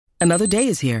Another day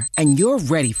is here, and you're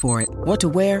ready for it. What to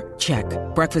wear? Check.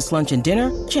 Breakfast, lunch, and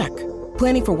dinner? Check.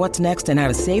 Planning for what's next and how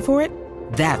to save for it?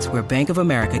 That's where Bank of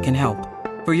America can help.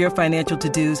 For your financial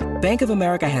to-dos, Bank of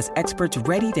America has experts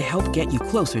ready to help get you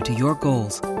closer to your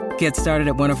goals. Get started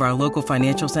at one of our local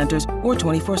financial centers or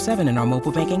 24/7 in our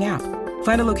mobile banking app.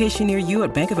 Find a location near you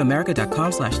at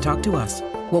bankofamerica.com/talktous.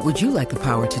 What would you like the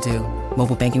power to do?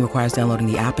 Mobile banking requires downloading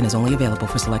the app and is only available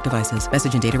for select devices.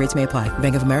 Message and data rates may apply.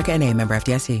 Bank of America N.A., member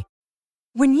FDIC.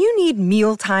 When you need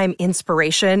mealtime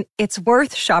inspiration, it's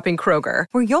worth shopping Kroger,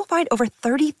 where you'll find over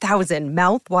 30,000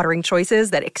 mouth-watering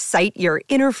choices that excite your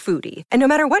inner foodie. And no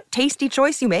matter what tasty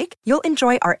choice you make, you'll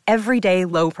enjoy our everyday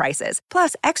low prices,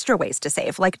 plus extra ways to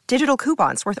save, like digital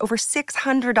coupons worth over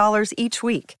 $600 each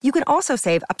week. You can also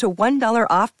save up to $1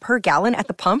 off per gallon at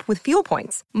the pump with fuel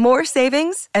points. More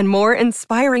savings and more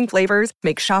inspiring flavors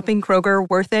make shopping Kroger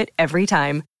worth it every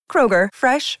time. Kroger,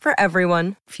 fresh for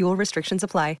everyone. Fuel restrictions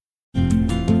apply.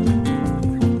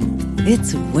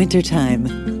 It's wintertime.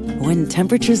 When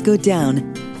temperatures go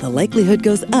down, the likelihood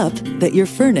goes up that your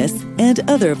furnace and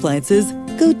other appliances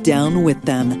go down with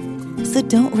them. So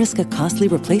don't risk a costly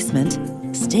replacement.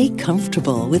 Stay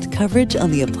comfortable with coverage on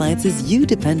the appliances you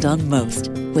depend on most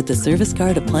with the Service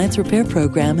Guard Appliance Repair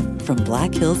Program from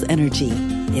Black Hills Energy.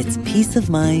 It's peace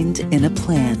of mind in a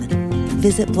plan.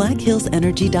 Visit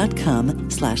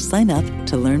blackhillsenergy.com/sign up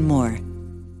to learn more.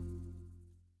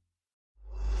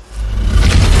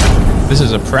 This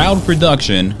is a proud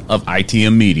production of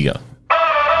ITM Media.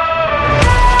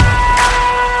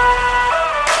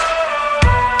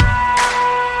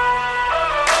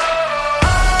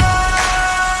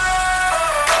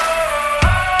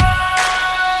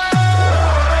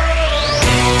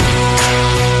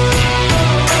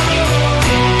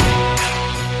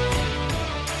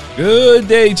 Good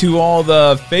day to all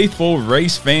the faithful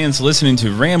race fans listening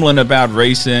to Ramblin' About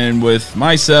Racing with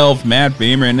myself, Matt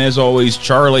Beamer, and as always,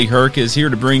 Charlie Herc is here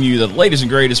to bring you the latest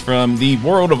and greatest from the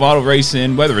world of auto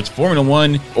racing, whether it's Formula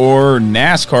One or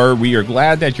NASCAR. We are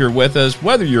glad that you're with us,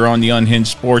 whether you're on the Unhinged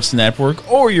Sports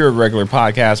Network or your regular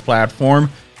podcast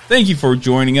platform. Thank you for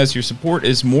joining us. Your support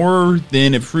is more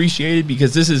than appreciated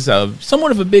because this is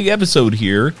somewhat of a big episode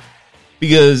here,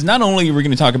 because not only are we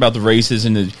going to talk about the races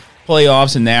and the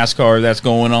playoffs in NASCAR that's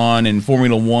going on, and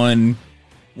Formula One,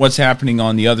 what's happening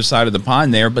on the other side of the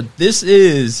pond there, but this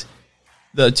is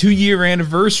the 2-year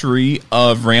anniversary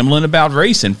of Ramblin' About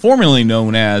Racing, formerly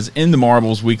known as In the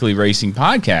Marbles Weekly Racing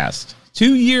Podcast.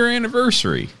 2-year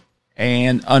anniversary.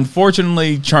 And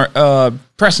unfortunately,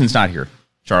 Preston's not here,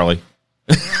 Charlie.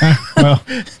 Well,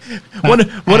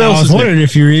 what else? I was wondering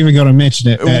if you were even going to mention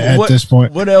it at this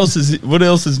point. What else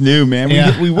is new, man?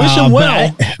 Yeah. We wish him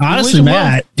well. Honestly,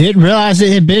 Matt, didn't realize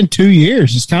it had been 2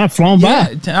 years. It's kind of flown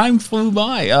by. Time flew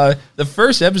by. The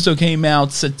first episode came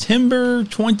out September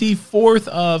 24th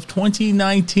of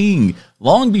 2019,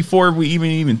 long before we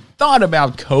even thought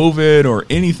about COVID or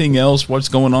anything else. What's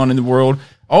going on in the world?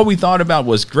 All we thought about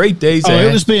was great days ahead.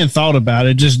 It was being thought about.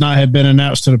 It just not had been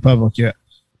announced to the public yet.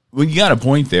 Well, you got a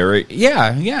point there.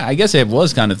 Yeah. I guess it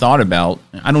was kind of thought about.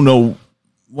 I don't know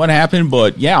what happened,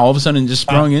 but yeah, all of a sudden it just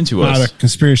sprung into us. Not a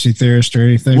conspiracy theorist or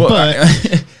anything. Well, but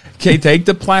okay, take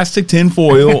the plastic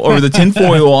tinfoil or the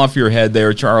tinfoil off your head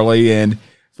there, Charlie, and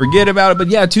forget about it. But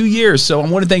yeah, 2 years. So I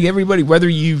want to thank everybody, whether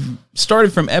you've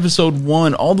started from episode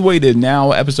 1 all the way to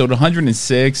now, episode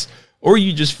 106, or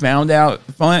you just found out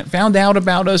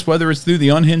about us, whether it's through the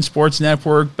Unhinged Sports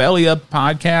Network, Belly Up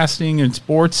Podcasting and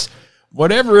Sports,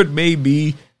 whatever it may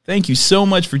be. Thank you so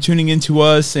much for tuning into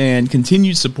us and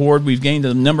continued support. We've gained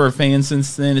a number of fans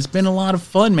since then. It's been a lot of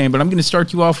fun, man. But I'm going to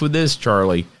start you off with this,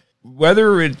 Charlie.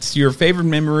 Whether it's your favorite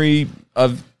memory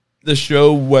of the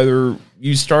show, whether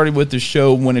you started with the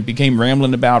show when it became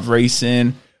Ramblin' About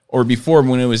Racing or before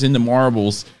when it was In the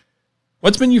Marbles,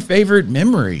 what's been your favorite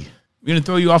memory? I'm going to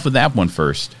throw you off with that one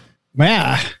first.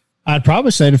 Man, I'd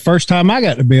probably say the first time I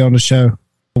got to be on the show,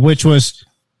 which was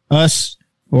us,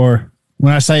 or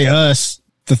when I say us,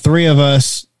 the three of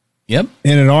us in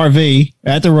an RV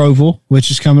at the Roval,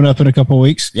 which is coming up in a couple of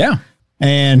weeks. Yeah.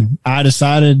 And I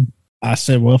said,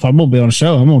 well, if I'm going to be on the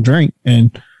show, I'm going to drink.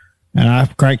 And I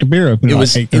cracked a beer open at like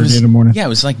 8:30 in the morning. Yeah, it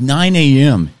was like 9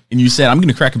 a.m. And you said, I'm going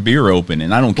to crack a beer open,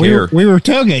 and I don't care. We were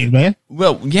tailgating, man.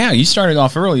 Well, yeah, you started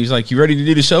off early. He's like, you ready to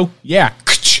do the show? Yeah.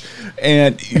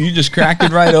 And you just cracked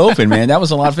it right open, man. That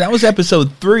was a lot of fun. That was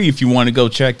episode 3 if you want to go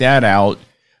check that out.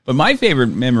 But my favorite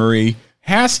memory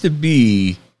has to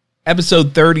be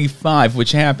episode 35,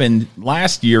 which happened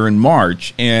last year in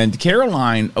March. And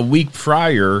Caroline, a week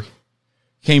prior,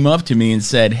 came up to me and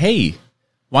said, hey,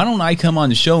 why don't I come on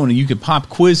the show and you could pop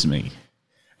quiz me?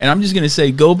 And I'm just going to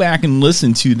say, go back and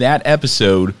listen to that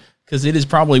episode, because it is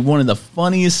probably one of the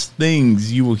funniest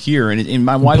things you will hear. And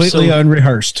my wife's completely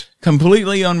unrehearsed.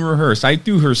 Completely unrehearsed. I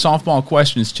threw her softball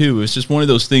questions too. It's just one of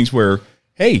those things where,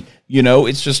 hey,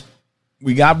 it's just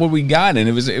we got what we got, and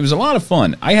it was a lot of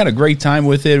fun. I had a great time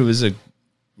with it. It was a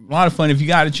lot of fun. If you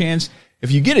get a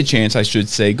chance, I should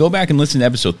say, go back and listen to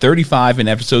episode 35 and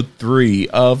episode 3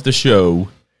 of the show,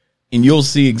 and you'll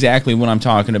see exactly what I'm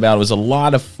talking about. It was a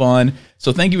lot of fun.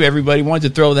 So thank you, everybody. Wanted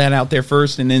to throw that out there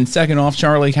first. And then second off,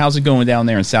 Charlie, how's it going down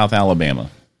there in South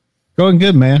Alabama? Going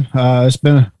good, man. It's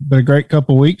been a great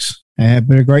couple of weeks, and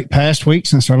been a great past week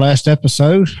since our last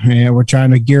episode. And we're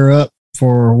trying to gear up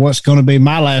for what's going to be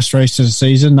my last race of the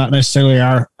season. Not necessarily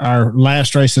our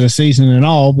last race of the season and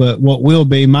all, but what will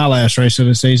be my last race of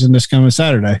the season this coming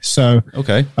Saturday. So,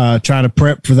 trying to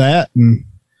prep for that, and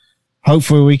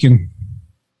hopefully we can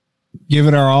give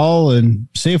it our all and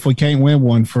see if we can't win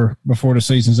one before the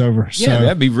season's over. Yeah,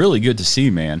 that'd be really good to see,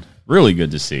 man. Really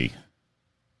good to see.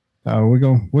 We're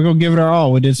gonna give it our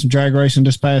all. We did some drag racing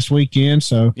this past weekend,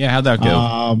 so yeah, how'd that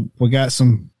go? We got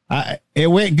some. It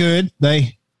went good.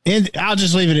 I'll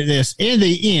just leave it at this. In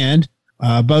the end,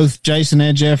 both Jason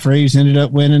and Jeff Reeves ended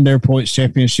up winning their points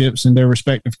championships in their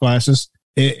respective classes.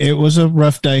 It was a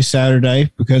rough day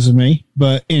Saturday because of me,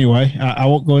 but anyway, I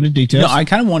won't go into details. No, I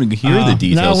kind of wanted to hear the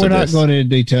details. No, we're not going into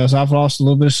details. I've lost a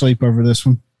little bit of sleep over this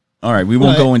one. All right, we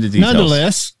won't go into details.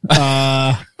 Nonetheless,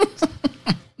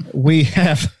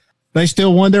 they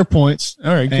still won their points.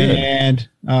 All right, good.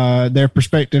 And their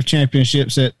prospective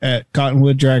championships at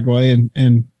Cottonwood Dragway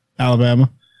in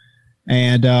Alabama.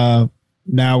 And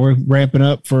now we're ramping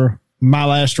up for my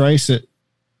last race at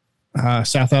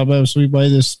South Alabama Speedway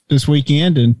this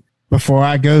weekend, and before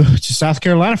I go to South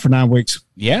Carolina for 9 weeks.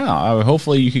 Yeah,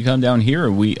 hopefully you can come down here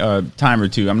a time or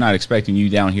two. I'm not expecting you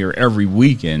down here every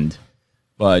weekend,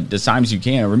 but the times you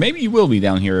can, or maybe you will be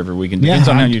down here every weekend. Depends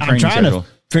on how your training schedule.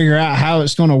 Figure out how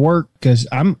it's going to work, because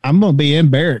I'm going to be in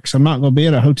barracks. I'm not going to be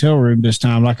in a hotel room this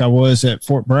time like I was at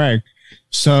Fort Bragg.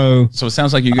 So it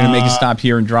sounds like you're going to make a stop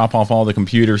here and drop off all the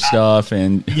computer stuff.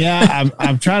 And yeah,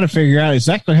 I'm trying to figure out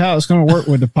exactly how it's going to work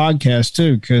with the podcast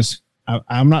too, because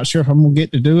I'm not sure if I'm going to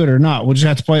get to do it or not. We'll just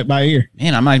have to play it by ear.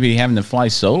 Man, I might be having to fly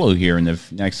solo here in the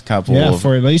next couple.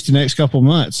 For at least the next couple of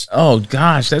months. Oh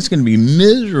gosh, that's going to be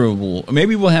miserable.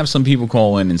 Maybe we'll have some people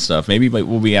call in and stuff. Maybe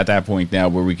we'll be at that point now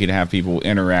where we could have people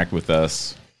interact with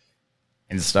us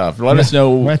and stuff. Let us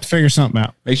know. We'll have to figure something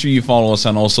out. Make sure you follow us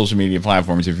on all social media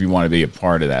platforms if you want to be a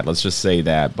part of that. Let's just say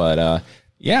that. But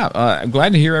I'm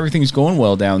glad to hear everything's going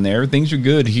well down there. Things are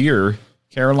good here.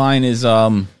 Caroline is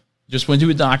just went to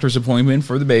a doctor's appointment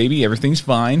for the baby. Everything's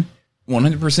fine.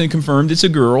 100% confirmed it's a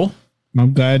girl.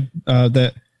 I'm glad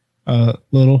that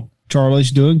little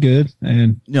Charlie's doing good.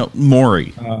 And no,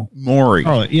 Maury. Maury.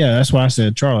 Charlie. Yeah, that's why I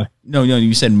said Charlie. No,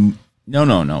 you said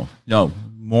no.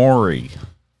 Maury.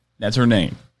 That's her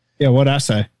name. Yeah, what'd I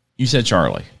say? You said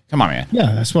Charlie. Come on, man.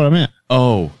 Yeah, that's what I meant.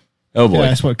 Oh boy. Yeah,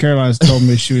 that's what Caroline's told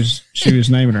me she was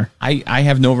naming her. I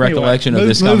have no recollection of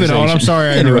this conversation. Moving on. I'm sorry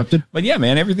I interrupted. But yeah,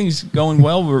 man, everything's going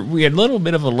well. We had a little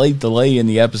bit of a late delay in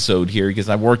the episode here because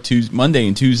I worked Monday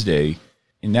and Tuesday.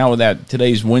 And now that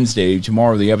today's Wednesday,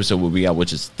 tomorrow the episode will be out,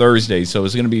 which is Thursday. So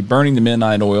it's going to be burning the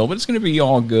midnight oil, but it's going to be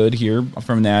all good here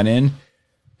from that end.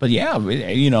 But yeah,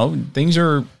 things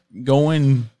are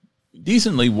going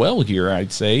decently well here,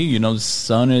 I'd say. The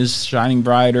sun is shining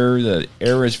brighter, the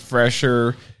air is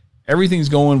fresher, everything's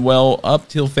going well up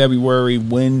till February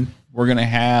when we're going to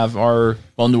have our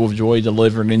bundle of joy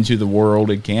delivered into the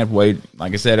world. I can't wait.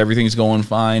 Like I said, everything's going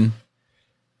fine.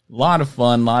 A lot of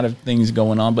fun, a lot of things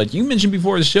going on. But you mentioned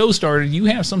before the show started, you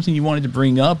have something you wanted to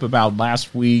bring up about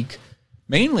last week,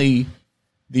 mainly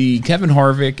the Kevin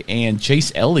Harvick and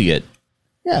Chase Elliott.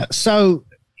 Yeah, so,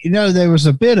 there was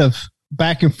a bit of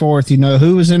back and forth,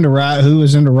 who was in the right, who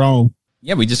was in the wrong.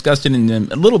 Yeah, we discussed it in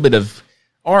a little bit of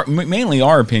mainly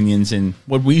our opinions and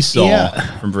what we saw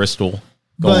from Bristol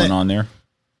going on there.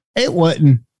 It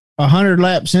wasn't 100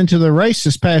 laps into the race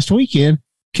this past weekend.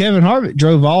 Kevin Harvick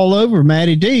drove all over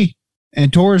Matty D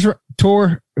and Kevin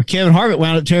Harvick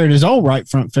wound up tearing his own right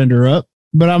front fender up.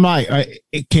 But I'm like,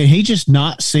 can he just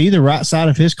not see the right side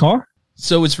of his car?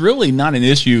 So it's really not an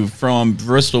issue from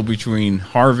Bristol between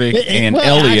Harvick and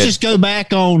Elliott.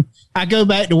 I go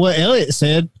back to what Elliott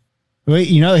said. Well,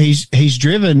 he's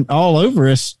driven all over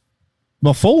us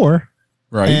before.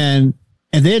 Right. And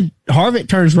then Harvick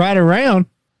turns right around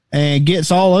and gets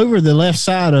all over the left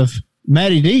side of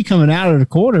Matty D coming out of the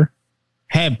corner.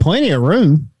 Had plenty of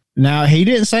room. Now, he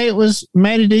didn't say it was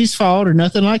Matty D's fault or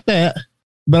nothing like that.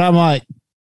 But I'm like,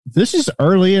 this is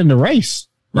early in the race.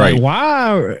 Right. Like,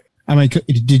 why?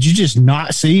 Did you just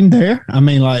not see him there?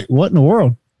 What in the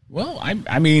world? Well,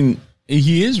 I mean,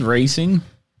 He is racing,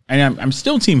 and I'm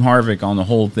still Team Harvick on the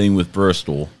whole thing with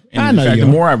Bristol. And I know in fact, the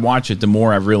more I watch it, the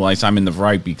more I realize I'm in the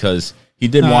right because he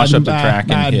did wash up the track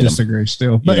and hit him. I disagree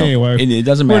still. But anyway, it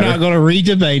doesn't matter. We're not going to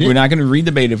redebate it. We're not going to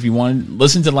redebate it. If you want,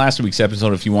 listen to last week's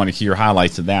episode if you want to hear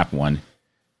highlights of that one.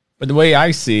 But the way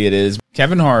I see it is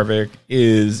Kevin Harvick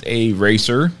is a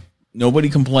racer. Nobody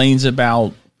complains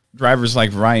about drivers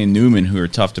like Ryan Newman who are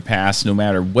tough to pass no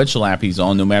matter which lap he's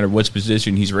on, no matter which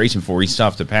position he's racing for, he's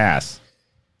tough to pass.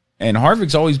 And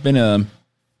Harvick's always been a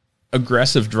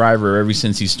aggressive driver ever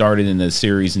since he started in the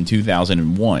series in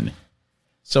 2001.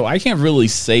 So I can't really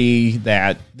say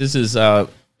that this is a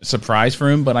surprise for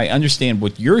him, but I understand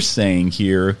what you're saying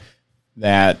here,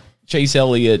 that Chase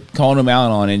Elliott called him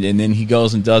out on it, and then he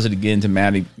goes and does it again to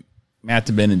Matt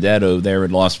DiBenedetto there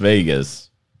in Las Vegas.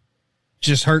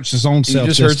 Just hurts his own self.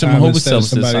 He just hurts him instead of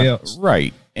somebody else.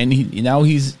 Right. And now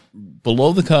he's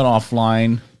below the cutoff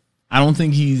line. I don't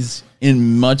think he's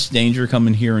in much danger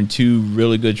coming here in two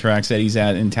really good tracks that he's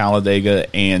at in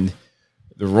Talladega and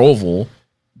the Roval.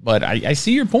 But I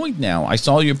see your point now. I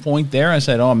saw your point there. I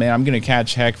said, oh, man, I'm going to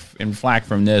catch heck and flack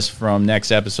from this from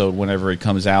next episode whenever it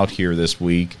comes out here this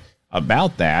week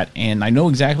about that. And I know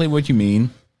exactly what you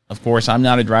mean. Of course, I'm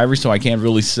not a driver, so I can't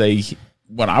really say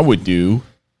what I would do.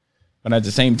 But at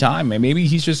the same time, man, maybe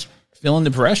he's just feeling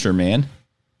the pressure, man.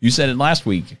 You said it last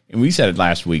week, and we said it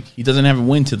last week. He doesn't have a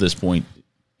win to this point.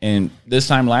 And this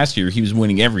time last year, he was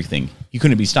winning everything. He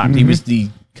couldn't be stopped. Mm-hmm. He was the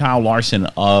Kyle Larson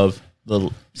of the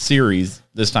series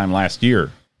this time last year.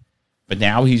 But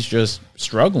now he's just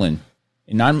struggling.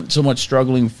 And not so much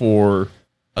struggling for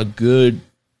a good,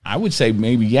 I would say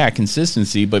maybe,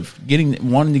 consistency, but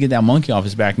wanting to get that monkey off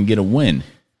his back and get a win.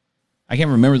 I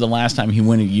can't remember the last time he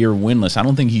went a year winless. I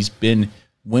don't think he's been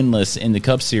winless in the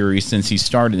Cup Series since he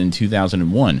started in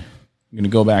 2001. I'm going to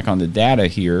go back on the data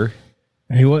here.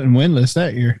 He wasn't winless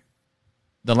that year.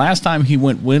 The last time he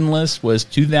went winless was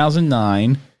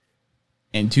 2009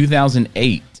 and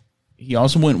 2008. He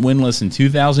also went winless in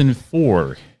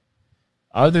 2004.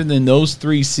 Other than those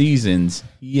 3 seasons,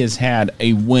 he has had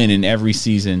a win in every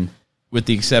season with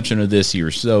the exception of this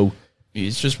year. So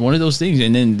it's just one of those things.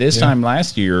 And then this time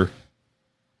last year,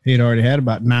 he had already had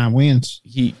about 9 wins.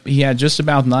 He had just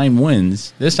about 9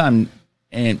 wins this time,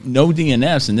 and no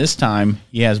DNFs. And this time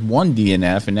he has 1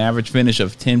 DNF, an average finish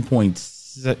of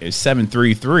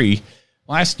 10.733.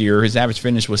 Last year his average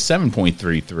finish was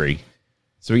 7.33.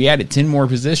 So he added 3 more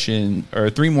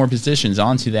positions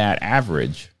onto that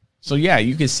average. So yeah,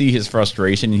 you can see his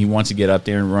frustration, and he wants to get up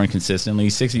there and run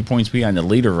consistently. 60 points behind the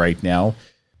leader right now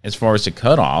as far as the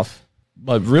cutoff.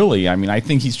 But really, I mean, I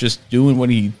think he's just doing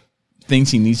what he thinks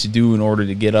he needs to do in order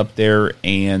to get up there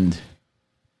and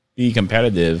be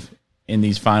competitive in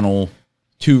these final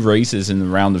 2 races in the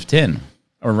round of 10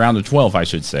 or round of 12, I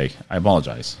should say. I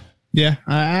apologize. Yeah,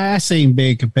 I see him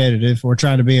being competitive or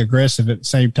trying to be aggressive at the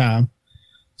same time.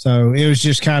 So it was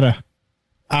just kind of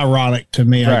ironic to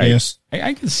me, right. I guess.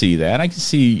 I can see that. I can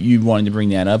see you wanting to bring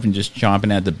that up and just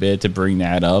chomping at the bit to bring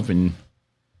that up, and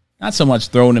not so much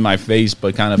throwing it in my face,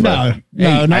 but kind of not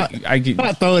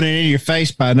throwing it in your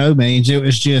face by no means. It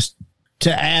was just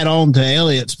to add on to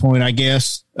Elliott's point, I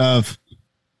guess, of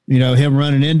him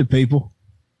running into people.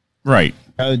 Right.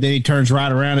 Then he turns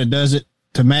right around and does it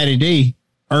to Matty D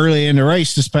early in the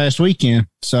race this past weekend.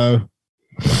 So,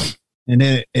 and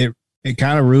then it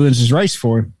kind of ruins his race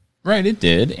for him. Right, it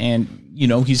did. And,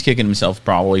 he's kicking himself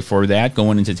probably for that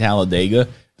going into Talladega.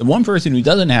 The one person who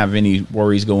doesn't have any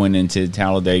worries going into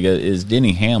Talladega is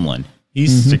Denny Hamlin.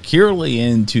 He's securely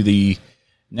into the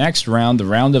next round, the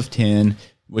round of 10,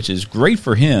 which is great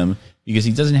for him because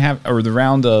he doesn't have, or the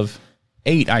round of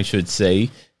 8, I should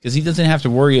say, because he doesn't have to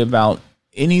worry about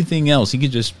anything else. He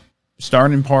could just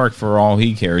start and park for all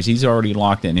he cares. He's already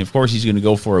locked in. Of course, he's going to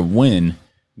go for a win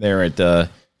there at the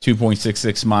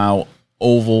 2.66 mile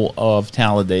oval of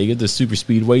Talladega, the super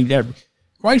speedway. That,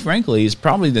 quite frankly, is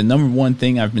probably the number one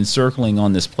thing I've been circling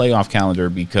on this playoff calendar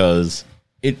because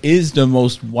it is the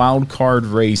most wild card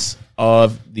race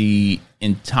of the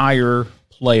entire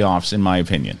playoffs, in my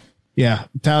opinion. Yeah,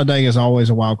 Talladega is always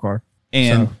a wild card.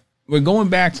 And we're going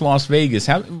back to Las Vegas.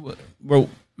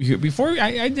 Before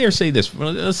I dare say this,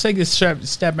 let's take a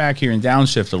step back here and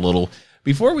downshift a little.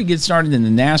 Before we get started in the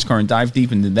NASCAR and dive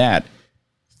deep into that,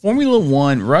 Formula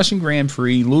One, Russian Grand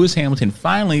Prix, Lewis Hamilton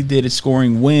finally did a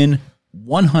scoring win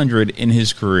 100 in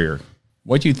his career.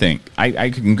 What do you think?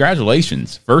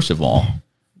 Congratulations, first of all.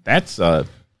 That's a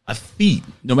feat.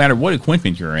 No matter what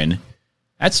equipment you're in,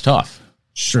 that's tough.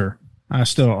 Sure. I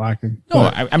still don't like him.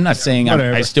 No, I'm not saying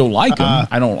I still like him.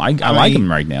 I like him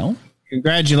right now.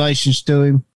 Congratulations to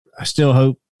him. I still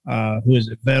hope, who is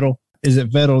it, Vettel? Is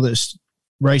it Vettel that's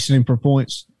racing him for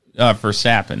points?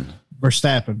 Verstappen.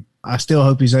 I still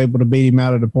hope he's able to beat him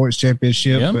out of the points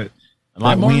championship, but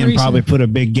that win probably put a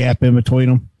big gap in between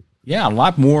them. Yeah, a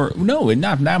lot more. No,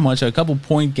 not that much. A couple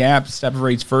point gap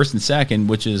separates first and second,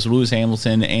 which is Lewis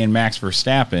Hamilton and Max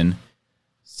Verstappen.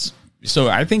 So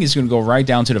I think it's going to go right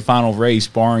down to the final race,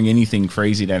 barring anything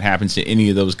crazy that happens to any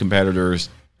of those competitors.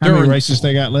 How many races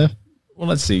they got left? Well,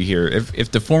 let's see here.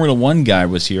 If the Formula One guy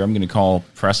was here, I'm going to call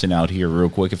Preston out here real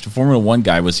quick. If the Formula One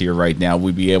guy was here right now,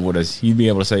 he'd be able to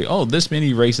say, "Oh, this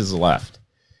many races left."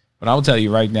 But I'll tell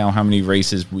you right now how many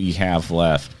races we have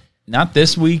left. Not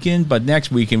this weekend, but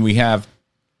next weekend we have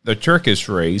the Turkish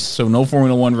race. So no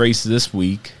Formula One race this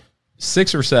week.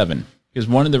 6 or 7, because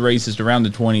one of the races around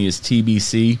the 20 is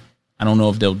TBC. I don't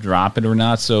know if they'll drop it or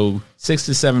not. So 6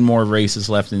 to 7 more races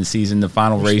left in the season. The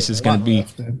final race is going to be.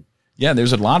 Yeah,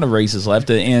 there's a lot of races left,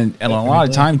 and a lot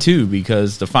of time, too,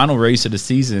 because the final race of the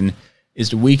season is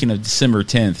the weekend of December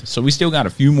 10th. So we still got a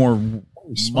few more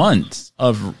months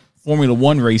of Formula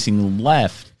One racing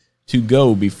left to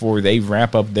go before they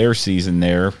wrap up their season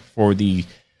there for the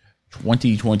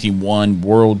 2021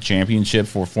 World Championship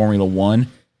for Formula One.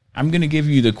 I'm going to give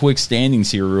you the quick standings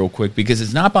here real quick because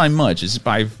it's not by much. It's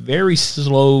by very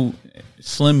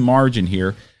slim margin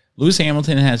here. Lewis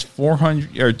Hamilton has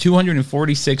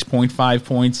 246.5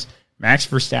 points. Max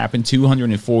Verstappen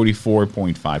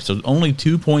 244.5. So only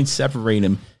 2 points separate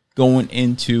him going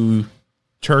into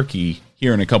Turkey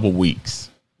here in a couple weeks,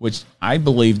 which I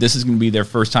believe this is going to be their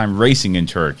first time racing in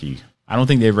Turkey. I don't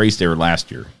think they raced there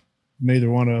last year. Neither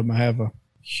one of them have a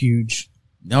huge...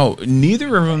 No,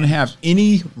 neither of them have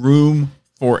any room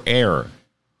for error.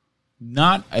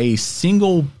 Not a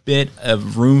single bit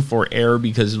of room for error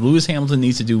because Lewis Hamilton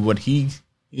needs to do what he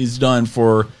has done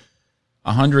for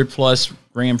 100-plus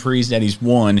Grand Prix that he's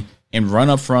won and run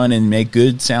up front and make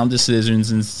good, sound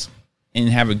decisions and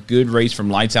have a good race from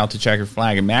lights out to checkered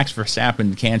flag. And Max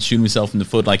Verstappen can't shoot himself in the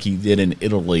foot like he did in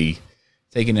Italy,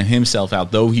 taking himself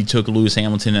out, though he took Lewis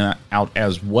Hamilton out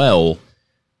as well.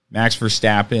 Max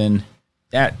Verstappen,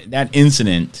 that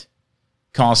incident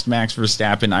cost Max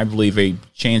Verstappen, I believe, a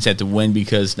chance at the win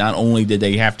because not only did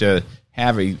they have to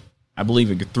have a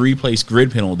 3-place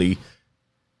grid penalty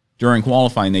during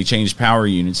qualifying, they changed power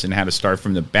units and had to start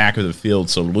from the back of the field.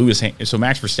 So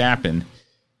Max Verstappen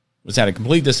was at a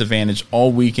complete disadvantage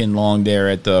all weekend long there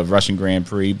at the Russian Grand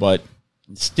Prix, but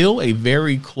still a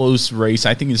very close race.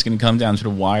 I think it's going to come down to the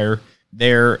wire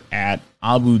there at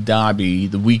Abu Dhabi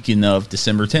the weekend of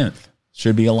December 10th.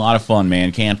 Should be a lot of fun,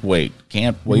 man. Can't wait.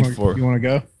 You want to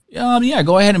go? Yeah,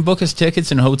 go ahead and book us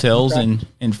tickets and hotels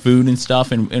and food and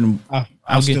stuff. And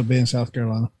I'll still be in South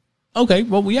Carolina. Okay,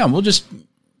 well, yeah, we'll just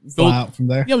fly out from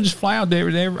there. Yeah, we'll just fly out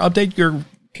there.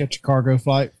 Catch a cargo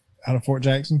flight out of Fort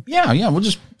Jackson. Yeah, we'll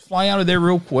just fly out of there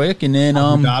real quick and then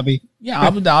Abu Dhabi. Yeah,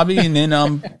 Abu Dhabi, and then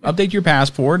update your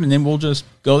passport, and then we'll just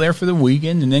go there for the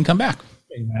weekend and then come back.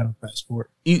 You have a passport.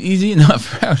 Easy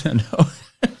enough. I don't know.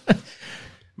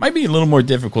 Might be a little more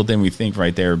difficult than we think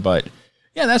right there, but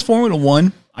yeah, that's Formula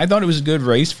One. I thought it was a good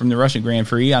race from the Russian Grand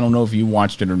Prix. I don't know if you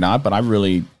watched it or not, but I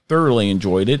really thoroughly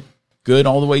enjoyed it. Good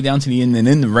all the way down to the end, and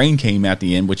then the rain came at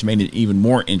the end, which made it even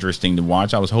more interesting to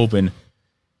watch. I was hoping,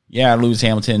 Lewis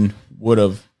Hamilton would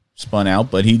have spun out,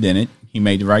 but he didn't. He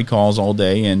made the right calls all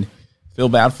day, and feel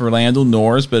bad for Lando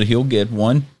Norris, but he'll get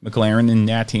one. McLaren and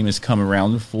that team has come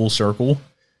around full circle.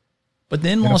 But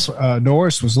then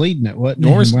Norris was leading it, wasn't he?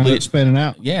 Norris was spinning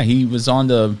out. Yeah, he was on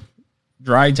the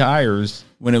dry tires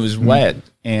when it was wet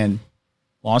and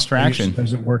lost traction.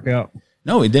 Doesn't work out.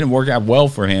 No, it didn't work out well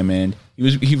for him, and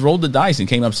he rolled the dice and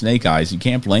came up snake eyes. You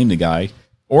can't blame the guy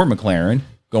or McLaren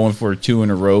going for 2 in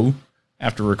a row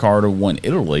after Ricciardo won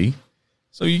Italy.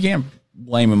 So you can't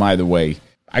blame him either way.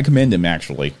 I commend him,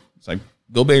 actually. It's like,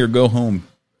 go big or go home.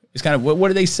 It's kind of, what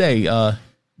do they say?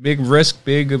 Big risk,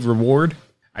 big reward.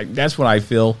 That's what I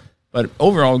feel. But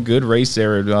overall, good race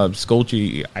there at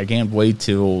Sochi. I can't wait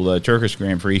till the Turkish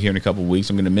Grand Prix here in a couple of weeks.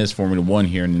 I'm going to miss Formula One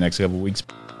here in the next couple of weeks.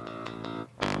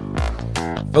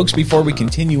 Folks, before we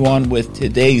continue on with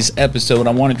today's episode,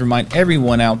 I wanted to remind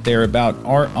everyone out there about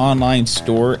our online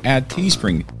store at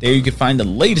Teespring. There you can find the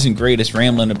latest and greatest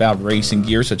rambling about racing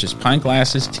gear, such as pint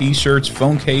glasses, t-shirts,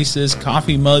 phone cases,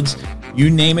 coffee mugs, you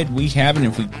name it, we have it.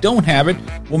 And if we don't have it,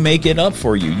 we'll make it up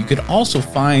for you. You could also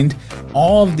find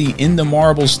all of the In the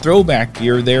Marbles throwback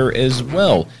gear there as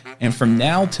well. And from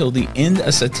now till the end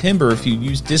of September, if you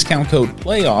use discount code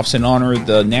PLAYOFFS in honor of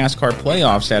the NASCAR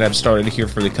playoffs that have started here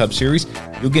for the Cup Series,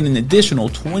 you'll get an additional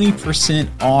 20%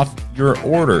 off your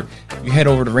order. You head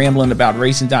over to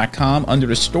RamblingAboutRacing.com. Under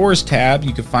the Stores tab,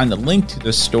 you can find the link to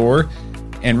the store.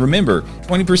 And remember,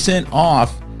 20%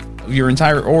 off of your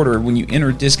entire order when you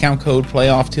enter discount code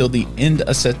PLAYOFF till the end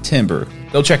of September.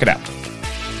 Go check it out.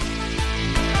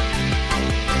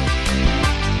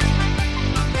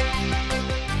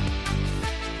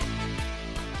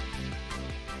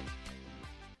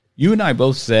 You and I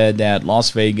both said that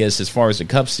Las Vegas, as far as the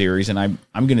Cup Series, and I'm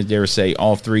going to dare say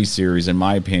all three series, in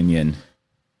my opinion,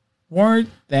 weren't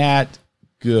that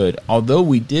good. Although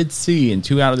we did see in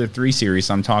 2 out of the 3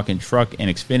 series, I'm talking Truck and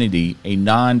Xfinity, a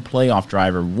non-playoff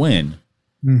driver win,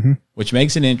 which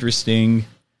makes it interesting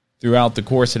throughout the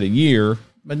course of the year,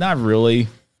 but not really.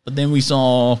 But then we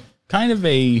saw kind of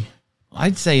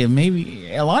I'd say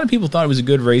maybe a lot of people thought it was a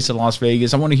good race at Las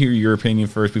Vegas. I want to hear your opinion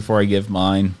first before I give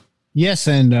mine. Yes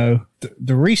and no.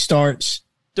 The restarts.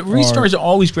 The restarts are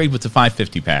always great with the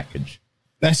 550 package.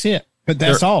 That's it. But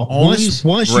that's all.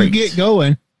 Once you get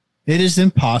going, it is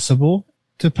impossible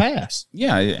to pass.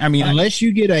 Yeah, I mean, unless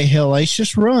you get a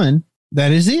hellacious run,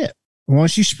 that is it.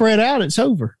 Once you spread out, it's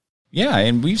over. Yeah,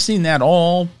 and we've seen that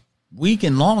all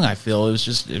weekend long. I feel it was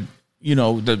just the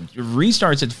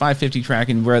restarts at the 550 track,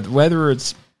 and whether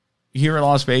it's here at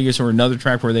Las Vegas or another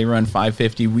track where they run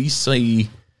 550, we see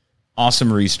awesome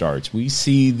restarts. We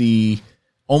see the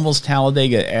almost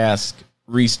Talladega-esque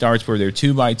restarts where they're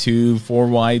 2x2, 4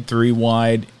 wide, 3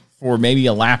 wide for maybe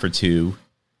a lap or two.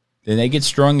 Then they get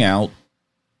strung out,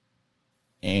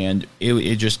 and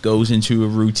it just goes into a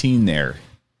routine there.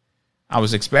 I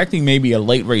was expecting maybe a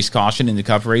late race caution in the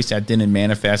Cup race. That didn't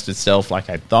manifest itself like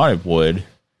I thought it would,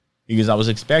 because I was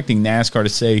expecting NASCAR to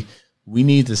say, we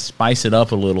need to spice it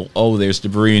up a little. Oh, there's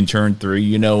debris in turn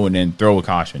 3, and then throw a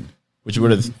caution, which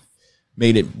would have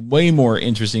made it way more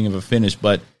interesting of a finish.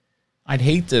 But I'd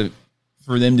hate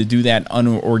for them to do that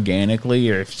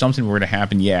unorganically. Or if something were to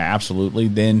happen, yeah, absolutely,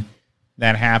 then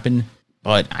that happened.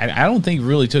 But I don't think it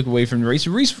really took away from the race.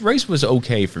 The race was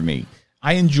okay for me.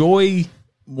 I enjoy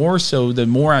more so the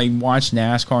more I watch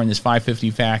NASCAR in this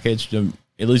 550 package,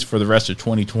 at least for the rest of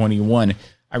 2021,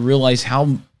 I realize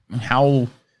how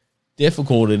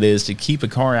difficult it is to keep a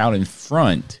car out in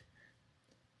front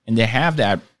and to have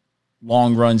that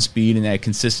long run speed and that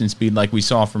consistent speed like we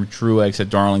saw from Truex at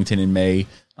Darlington in May,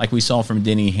 like we saw from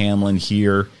Denny Hamlin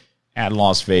here at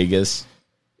Las Vegas.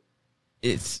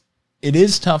 It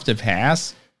is tough to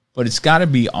pass, but it's got to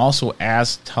be also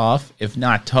as tough, if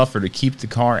not tougher, to keep the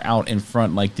car out in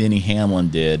front like Denny Hamlin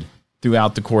did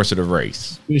throughout the course of the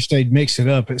race. Wish they'd mix it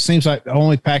up. It seems like the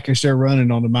only package they're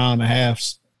running on the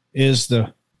 1.5 is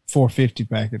the 450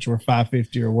 package or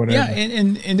 550 or whatever. Yeah,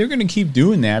 and they're going to keep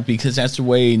doing that because that's the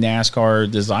way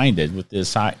NASCAR designed it with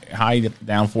this high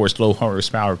downforce, low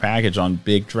horsepower package on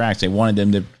big tracks. They wanted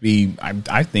them to be,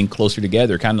 I think, closer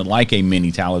together, kind of like a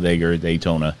mini Talladega or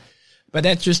Daytona. But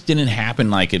that just didn't happen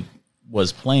like it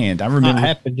was planned. I remember. Not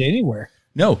happened anywhere.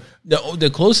 No. The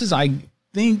closest I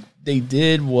think they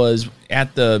did was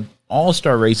at the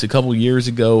All-Star race a couple years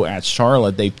ago at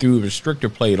Charlotte. They threw a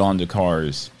restrictor plate on the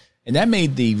cars. And that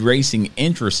made the racing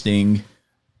interesting.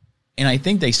 And I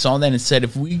think they saw that and said,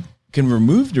 if we can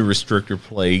remove the restrictor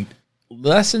plate,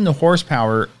 lessen the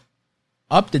horsepower,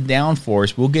 up the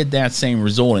downforce, we'll get that same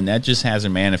result. And that just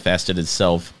hasn't manifested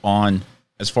itself on,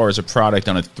 as far as a product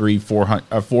on a 400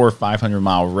 or 500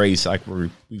 mile race like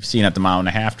we've seen at the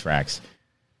 1.5 tracks.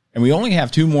 And we only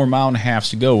have 2 more 1.5s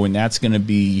to go, and that's going to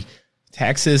be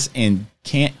Texas and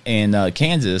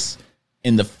Kansas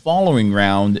in the following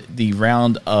round, the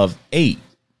round of 8.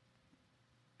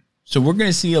 So we're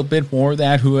going to see a bit more of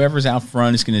that. Whoever's out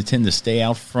front is going to tend to stay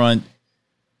out front.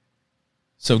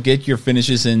 So get your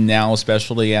finishes in now,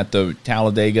 especially at the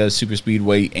Talladega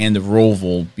Superspeedway and the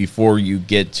Roval, before you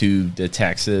get to the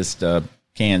Texas, the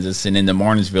Kansas, and then the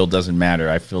Martinsville doesn't matter.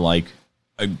 I feel like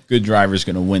a good driver is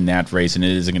going to win that race, and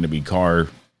it isn't going to be car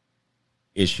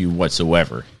issue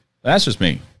whatsoever. That's just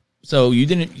me. So you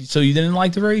didn't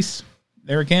like the race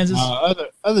there at Kansas?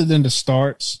 Other than the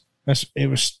starts,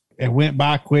 it went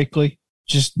by quickly.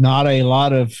 Just not a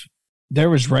lot of. There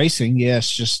was racing,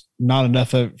 yes, just not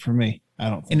enough of it for me. I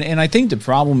don't think. And I think the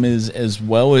problem is, as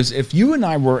well, as if you and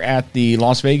I were at the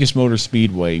Las Vegas Motor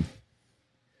Speedway,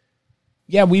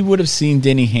 yeah, we would have seen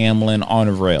Denny Hamlin on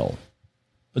a rail.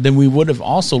 But then we would have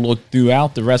also looked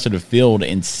throughout the rest of the field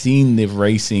and seen the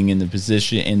racing and the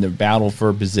position and the battle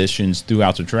for positions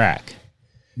throughout the track.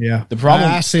 Yeah, the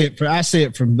problem I see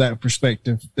it from that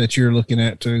perspective that you're looking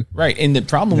at too. Right, and the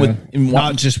problem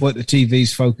not just what the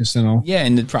TV's focusing on. Yeah,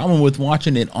 and the problem with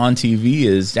watching it on TV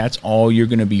is that's all you're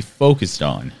going to be focused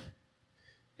on.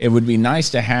 It would be nice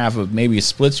to have maybe a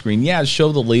split screen. Yeah,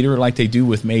 show the leader like they do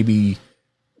with maybe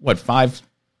 5 to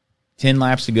 10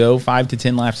 laps to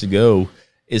go,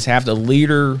 is have the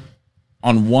leader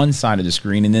on one side of the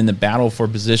screen and then the battle for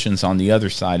positions on the other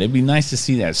side. It'd be nice to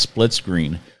see that split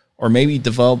screen, or maybe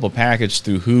develop a package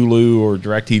through Hulu or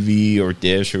DirecTV or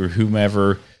Dish or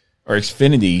whomever, or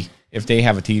Xfinity, if they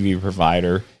have a TV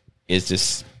provider, is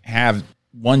just have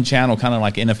one channel, kind of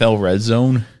like NFL Red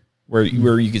Zone, where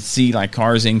you could see like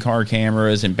cars in car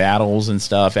cameras and battles and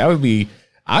stuff.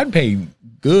 I'd pay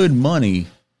good money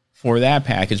for that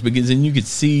package, because then you could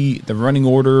see the running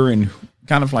order and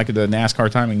kind of like the NASCAR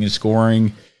timing and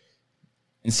scoring,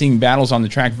 and seeing battles on the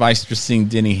track, vice just seeing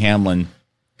Denny Hamlin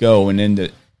go, and then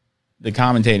the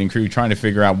commentating crew trying to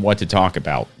figure out what to talk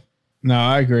about. No,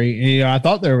 I agree. I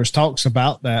thought there was talks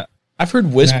about that. I've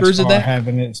heard whispers NASCAR of that,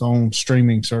 having its own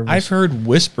streaming service. I've heard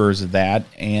whispers of that,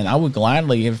 and I would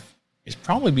gladly, if it's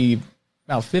probably be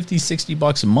about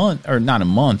 $50-$60 a month, or not a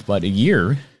month, but a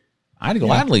year, I'd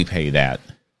gladly pay that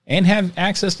and have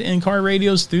access to in-car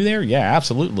radios through there. Yeah,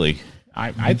 absolutely.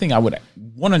 I think I would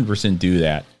 100% do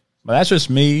that. But that's just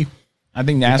me. I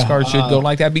think NASCAR should go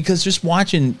like that, because just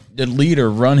watching the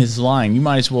leader run his line, you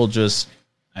might as well just,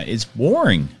 it's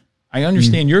boring. I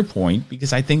understand your point,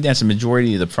 because I think that's a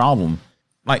majority of the problem.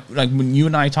 Like when you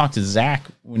and I talked to Zach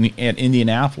at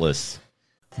Indianapolis,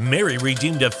 Mary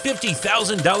redeemed a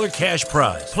 $50,000 cash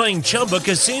prize playing Chumba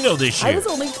Casino this year. I was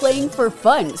only playing for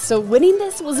fun, so winning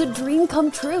this was a dream come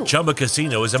true. Chumba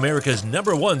Casino is America's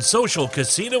 #1 social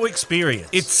casino experience.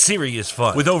 It's serious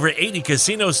fun. With over 80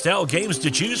 casino-style games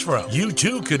to choose from, you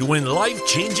too could win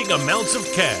life-changing amounts of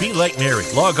cash. Be like Mary.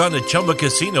 Log on to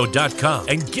ChumbaCasino.com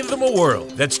and give them a whirl.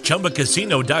 That's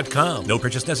ChumbaCasino.com. No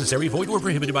purchase necessary. Void where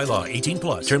prohibited by law.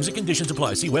 18+. Terms and conditions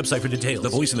apply. See website for details. The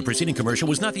voice in the preceding commercial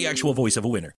was not the actual voice of a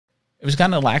winner. It was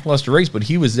kind of a lackluster race, but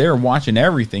he was there watching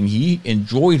everything. He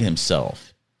enjoyed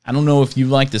himself. I don't know if you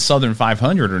like the Southern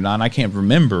 500 or not. I can't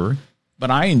remember,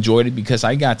 but I enjoyed it because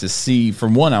I got to see,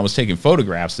 from one, I was taking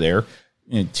photographs there,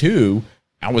 and two,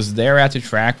 I was there at the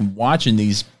track watching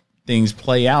these things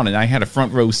play out, and I had a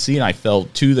front row seat, I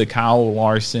felt, to the Kyle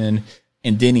Larson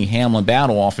and Denny Hamlin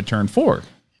battle off of turn 4.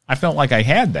 I felt like I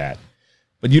had that,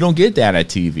 but you don't get that at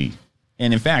TV.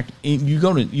 And in fact, you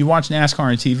watch NASCAR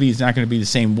on TV, it's not going to be the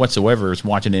same whatsoever as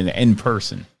watching it in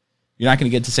person. You're not going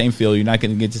to get the same feel. You're not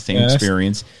going to get the same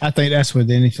experience. I think that's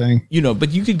with anything. But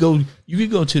you could go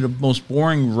to the most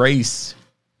boring race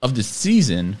of the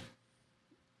season,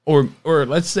 or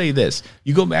let's say this: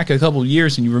 you go back a couple of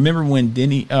years and you remember when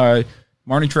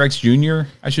Martin Truex Jr.,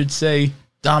 I should say,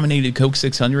 dominated Coke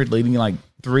 600, leading like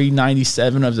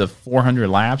 397 of the 400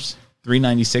 laps,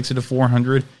 396 of the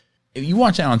 400. If you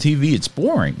watch that on TV, it's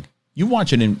boring. You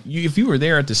watch it, if you were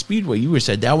there at the Speedway, you would have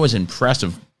said that was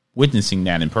impressive witnessing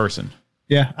that in person.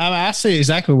 Yeah, I see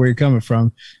exactly where you're coming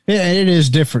from. It is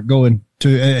different going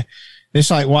to.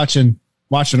 It's like watching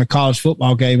a college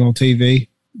football game on TV,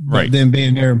 right? Than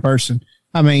being there in person.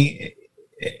 I mean,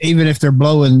 even if they're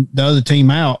blowing the other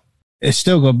team out, it's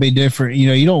still going to be different.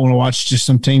 You don't want to watch just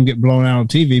some team get blown out on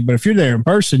TV, but if you're there in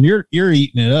person, you're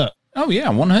eating it up. Oh yeah,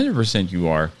 100% you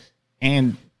are,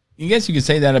 and I guess you could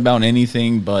say that about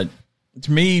anything, but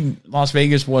to me, Las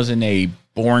Vegas wasn't a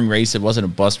boring race. It wasn't a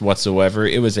bust whatsoever.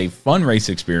 It was a fun race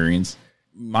experience.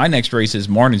 My next race is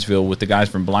Martinsville with the guys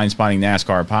from Blind Spotting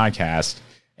NASCAR podcast,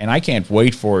 and I can't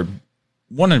wait for it.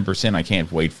 100% I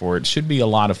can't wait for it. It should be a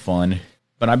lot of fun.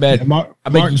 But I bet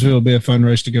Martinsville will be a fun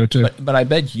race to go to. But I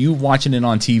bet you watching it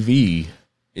on TV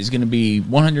is going to be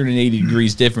 180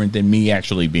 degrees different than me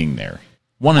actually being there.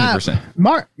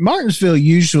 100%. Martinsville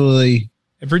usually...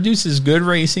 It produces good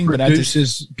racing,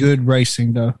 good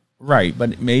racing though. Right,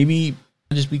 but maybe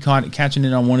I'll just be catching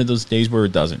it on one of those days where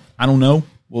it doesn't. I don't know.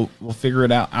 We'll figure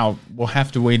it out. We'll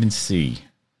have to wait and see.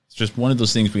 It's just one of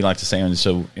those things we like to say on the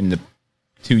show. In the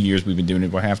 2 years we've been doing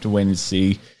it, we'll have to wait and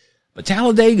see. But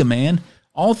Talladega, man,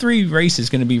 all 3 races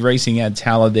going to be racing at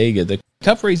Talladega. The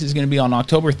Cup race is going to be on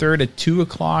October 3rd at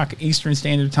 2:00 Eastern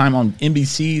Standard Time on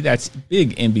NBC. That's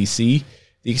big NBC.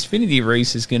 The Xfinity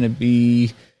race is going to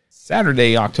be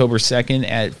Saturday, October 2nd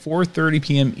at 4:30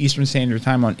 p.m. Eastern Standard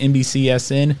Time on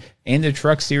NBCSN, and the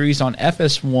Truck Series on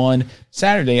FS1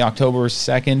 Saturday, October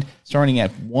 2nd, starting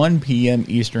at 1 p.m.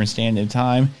 Eastern Standard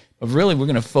Time. But really, we're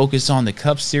going to focus on the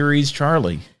Cup Series.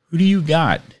 Charlie, who do you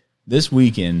got this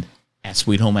weekend at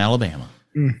Sweet Home, Alabama?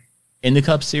 In the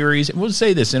Cup Series, we'll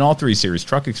say this, in all 3 series,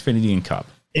 Truck, Xfinity, and Cup.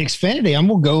 Xfinity, I'm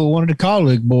going to go with one of the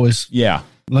colleague boys. Yeah.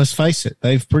 Let's face it,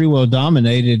 they've pretty well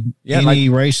dominated any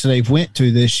race that they've went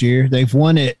to this year. They've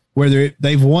won it, whether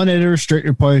they've won it at a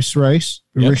restrictor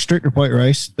point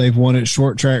race, they've won it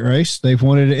short track race, they've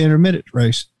won it at intermittent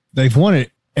race, they've won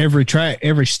it every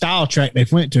style track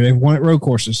they've went to. They've won it road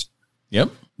courses. Yep.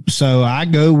 So I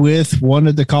go with one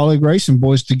of the colleague racing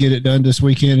boys to get it done this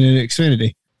weekend in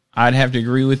Xfinity. I'd have to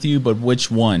agree with you, but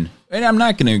which one? And I'm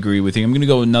not going to agree with you. I'm going to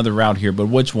go another route here, but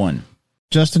which one?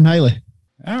 Justin Haley.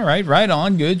 All right, right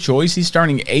on. Good choice. He's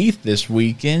starting 8th this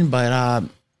weekend, but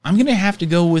I'm going to have to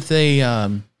go with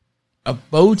a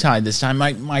bow tie this time.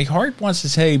 My heart wants to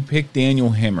say pick Daniel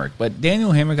Hemric, but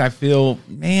Daniel Hemric, I feel,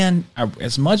 man,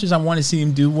 as much as I want to see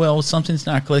him do well, something's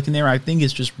not clicking there. I think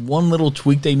it's just one little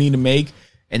tweak they need to make,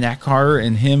 and that car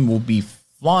and him will be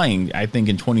flying, I think,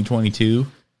 in 2022.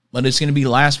 But it's going to be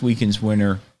last weekend's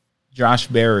winner, Josh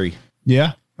Berry.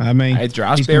 Yeah, I mean,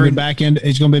 Josh Berry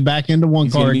he's going to be back into one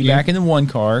car. He's going to be back into one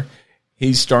car.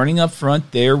 He's starting up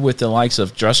front there with the likes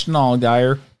of Justin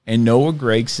Allgaier and Noah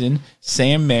Gragson,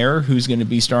 Sam Mayer, who's going to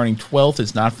be starting 12th.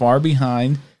 It's not far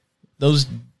behind. Those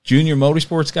junior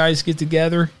motorsports guys get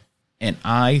together, and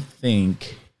I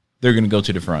think they're going to go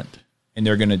to the front, and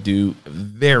they're going to do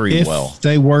very well.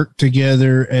 They work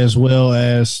together as well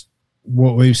as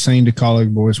what we've seen the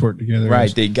Kaulig boys work together.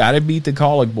 Right. They got to beat the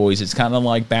Kaulig boys. It's kind of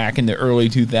like back in the early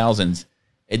 2000s.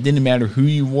 It didn't matter who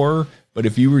you were, but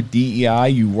if you were DEI,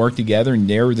 you worked together, and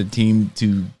they were the team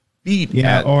to beat.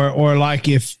 Yeah, or like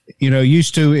if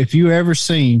you ever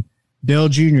seen Dale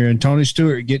Jr. and Tony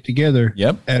Stewart get together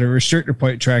at a restrictor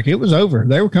plate track, it was over.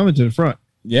 They were coming to the front.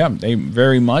 Yeah, they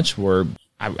very much were.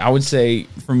 I would say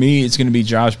for me, it's going to be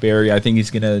Josh Berry. I think he's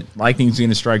going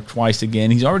to strike twice again.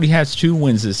 He's already has 2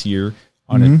 wins this year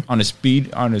on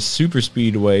a super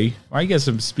speedway. Or I guess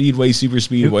a speedway, super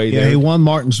speedway. Yeah, he won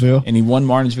Martinsville, and he won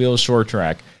Martinsville short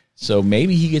track. So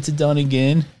maybe he gets it done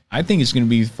again. I think it's going to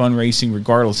be fun racing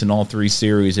regardless in all 3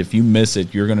 series. If you miss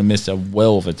it, you're going to miss a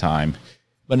well of a time.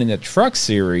 But in the truck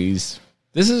series,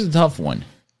 this is a tough one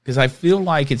because I feel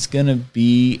like it's going to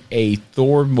be a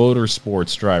Thor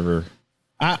Motorsports driver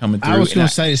coming through. I was going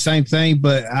to say the same thing,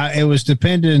 but it was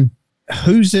depending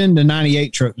who's in the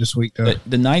 98 truck this week, though.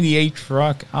 The 98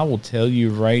 truck, I will tell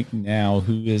you right now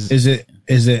who is. Is it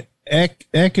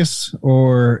Eckes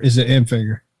or is it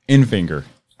Enfinger? Enfinger.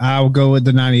 I'll go with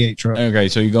the 98 truck. Okay,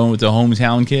 so you're going with the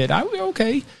hometown kid.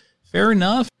 Okay, fair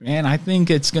enough. Man, I think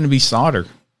it's going to be Sauter.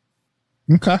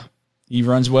 Okay. He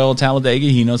runs well at Talladega.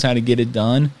 He knows how to get it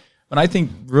done. But I think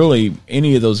really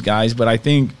any of those guys, but I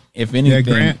think if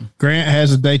anything. Grant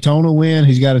has a Daytona win.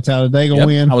 He's got a Talladega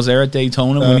win. I was there at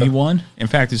Daytona when he won. In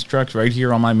fact, his truck's right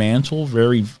here on my mantle.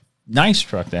 Very nice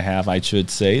truck to have, I should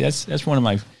say. That's one of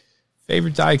my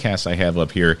favorite diecasts I have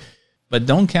up here. But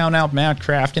don't count out Matt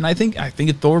Craft. And I think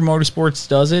Thor Motorsports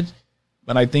does it,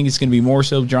 but I think it's going to be more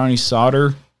so Johnny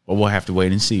Sauter. But we'll have to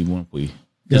wait and see, won't we?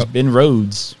 Because Ben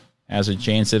Rhodes has a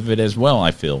chance of it as well,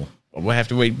 I feel. But we'll have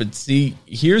to wait. But see,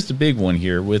 here's the big one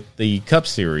here with the Cup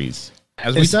Series.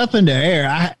 It's up in the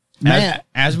air.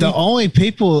 The only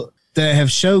people that have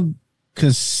showed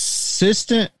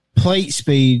consistent plate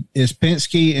speed is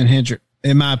Penske and Hendrick,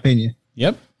 in my opinion.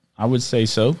 Yep, I would say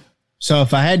so. So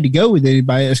if I had to go with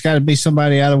anybody, it's got to be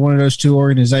somebody out of one of those 2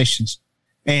 organizations.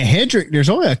 And Hendrick, there's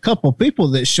only a couple people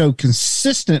that show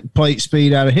consistent plate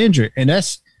speed out of Hendrick, and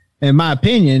that's, in my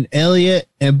opinion, Elliott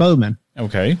and Bowman.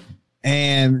 Okay.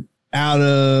 And out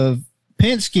of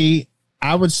Penske,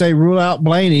 I would say rule out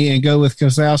Blaney and go with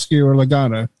Keselowski or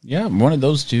Logano. Yeah, one of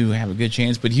those 2 have a good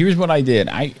chance. But here's what I did.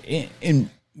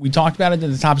 We talked about it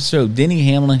at the top of the show. Denny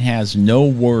Hamlin has no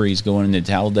worries going into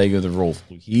Talladega the Roll.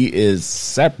 He is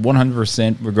set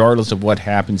 100% regardless of what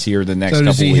happens here the next couple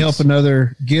weeks. So does he help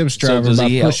another Gibbs driver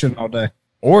by pushing all day?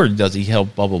 Or does he help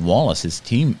Bubba Wallace, his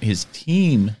team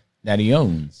that he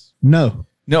owns? No.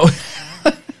 Because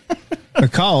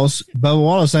Bubba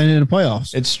Wallace ain't in the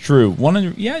playoffs. It's true.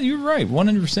 100. Yeah, you're right.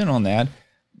 100% on that.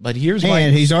 But here's why.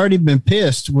 And he's already been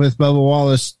pissed with Bubba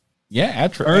Wallace. Yeah,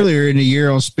 earlier in the year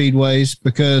on speedways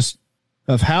because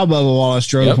of how Bubba Wallace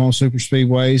drove on super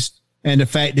speedways and the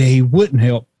fact that he wouldn't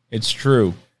help. It's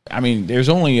true. I mean, there's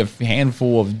only a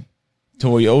handful of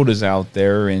Toyotas out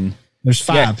there, and there's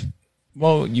 5. Yeah,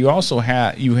 well, you also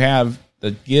have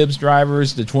the Gibbs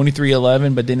drivers, the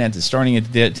 2311, but then starting at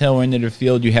the tail end of the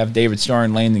field, you have David Starr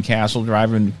and Landon Castle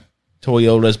driving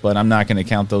Toyotas, but I'm not going to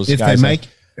count those guys. They make.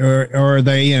 Or are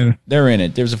they in? They're in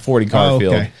it. There's a 40-car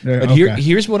field. But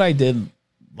here's what I did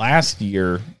last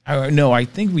year. I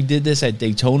think we did this at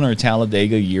Daytona or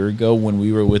Talladega a year ago when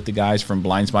we were with the guys from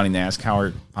Blind Spotting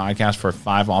NASCAR podcast for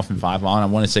 5 off and 5 on. I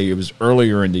want to say it was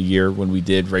earlier in the year when we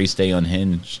did Race Day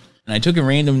Unhinged. And I took a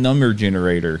random number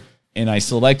generator, and I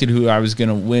selected who I was going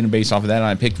to win based off of that, and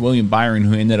I picked William Byron,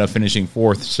 who ended up finishing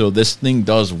 4th. So this thing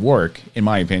does work, in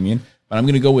my opinion. But I'm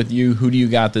going to go with you. Who do you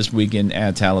got this weekend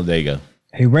at Talladega?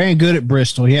 He ran good at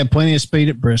Bristol. He had plenty of speed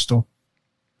at Bristol.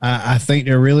 I think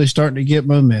they're really starting to get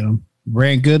momentum.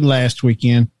 Ran good last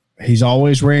weekend. He's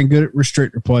always ran good at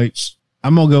restrictor plates.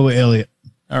 I'm going to go with Elliott.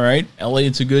 All right.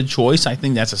 Elliott's a good choice. I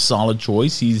think that's a solid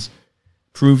choice. He's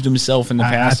proved himself in the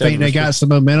past. I think they got some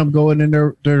momentum going in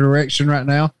their direction right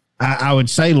now. I would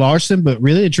say Larson, but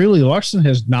really and truly, Larson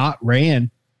has not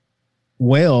ran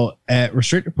well at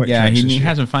restrictor plate tracks. Yeah, he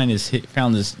hasn't found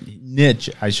his niche,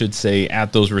 I should say,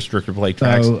 at those restrictor plate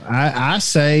tracks. So I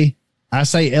say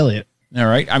Elliott. All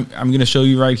right, I'm going to show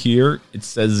you right here. It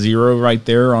says 0 right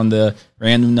there on the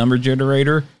random number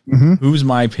generator. Mm-hmm. Who's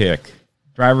my pick?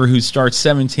 Driver who starts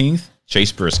 17th,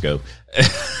 Chase Briscoe.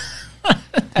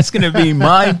 That's going to be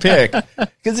my pick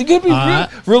because it could be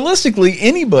realistically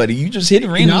anybody. You just hit a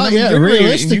random number generator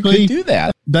realistically, and you could do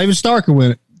that. David Stark could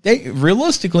win it.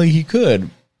 Realistically, he could.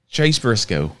 Chase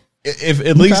Briscoe, if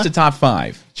at least the top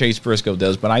 5, Chase Briscoe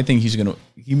does. But I think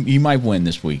he might win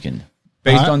this weekend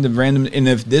based on the random. And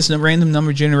if this random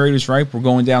number generator is right, we're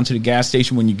going down to the gas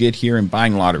station when you get here and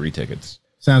buying lottery tickets.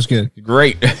 Sounds good.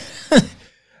 Great.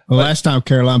 Last time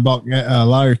Caroline bought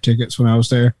lottery tickets when I was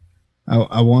there,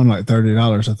 I won like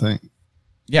 $30, I think.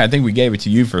 Yeah, I think we gave it to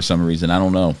you for some reason. I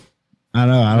don't know. I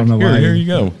don't know why. Here you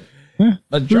go. Yeah.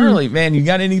 But Charlie, man, you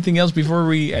got anything else before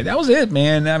we? That was it,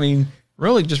 man. I mean,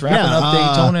 really, just wrapping up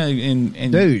Daytona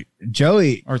and dude,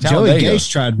 Joey Gase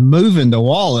tried moving the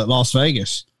wall at Las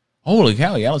Vegas. Holy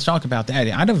cow! Yeah, let's talk about that.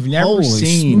 I've never Holy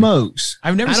seen smokes.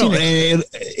 I've never seen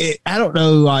it. I don't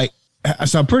know. Like,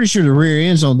 so I'm pretty sure the rear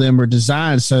ends on them are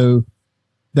designed so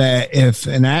that if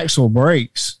an axle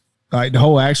breaks, like the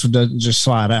whole axle doesn't just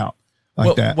slide out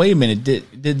like that. Wait a minute.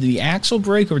 Did the axle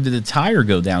break or did the tire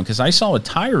go down? Because I saw a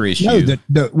tire issue. No,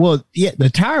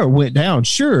 the tire went down,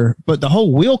 sure, but the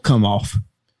whole wheel come off.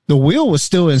 The wheel was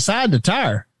still inside the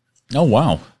tire. Oh,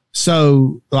 wow.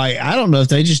 So, like, I don't know if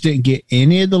they just didn't get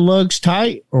any of the lugs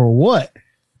tight or what.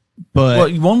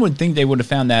 But one would think they would have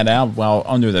found that out while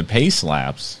under the pace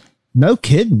laps. No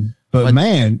kidding. But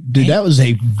man, dude, that was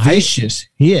a vicious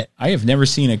hit. I have never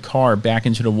seen a car back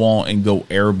into the wall and go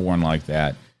airborne like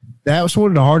that. That was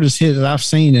one of the hardest hits that I've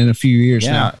seen in a few years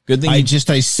now. Good thing just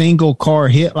a single car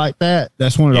hit like that.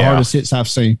 That's one of the hardest hits I've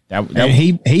seen. And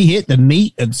he hit the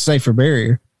meat of the safer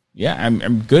barrier. Yeah,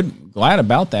 I'm glad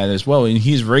about that as well. And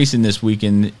he's racing this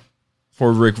weekend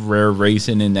for Rick Rare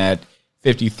Racing in that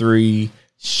 53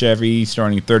 Chevy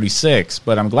starting 36.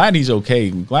 But I'm glad he's okay.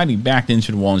 I'm glad he backed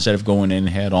into the wall instead of going in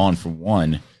head on for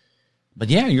one. But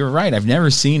yeah, you're right. I've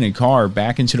never seen a car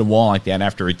back into the wall like that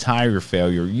after a tire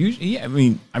failure. I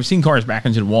mean, I've seen cars back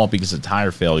into the wall because of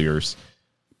tire failures,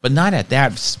 but not at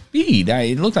that speed.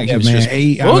 It looked like he was just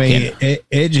looking.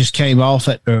 It just came off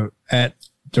at the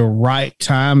right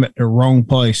time at the wrong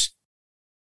place.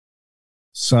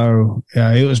 So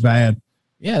yeah, it was bad.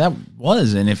 Yeah, that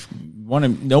was. And if you want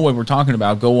to know what we're talking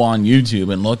about, go on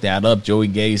YouTube and look that up. Joey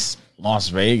Gase, Las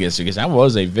Vegas, because that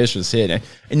was a vicious hit.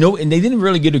 And they didn't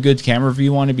really get a good camera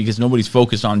view on it because nobody's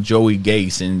focused on Joey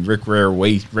Gase and Rick Rare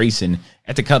Racing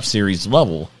at the Cup Series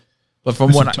level. But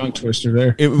from what tongue twister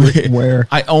there,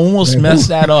 I almost messed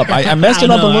that up. I messed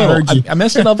it up a little. I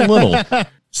messed it up a little.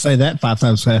 Say that 5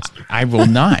 times fast. I will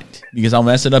not, because I'll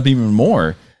mess it up even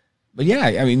more. But yeah,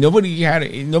 I mean, nobody had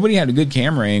a good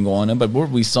camera angle on him. But what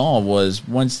we saw was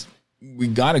once we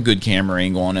got a good camera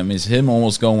angle on him, is him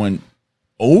almost going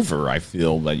over. I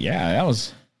feel, but yeah, that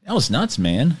was nuts,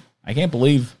 man. I can't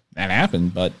believe that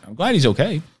happened. But I'm glad he's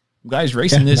okay. I'm glad he's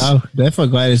racing this. No,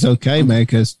 definitely glad he's okay, man.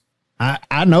 Because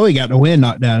I know he got the wind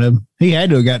knocked out of him. He had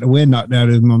to have got the wind knocked out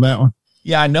of him on that one.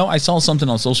 Yeah, I know. I saw something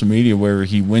on social media where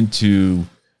he went to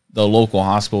the local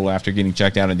hospital after getting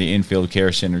checked out at the infield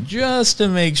care center just to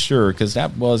make sure, because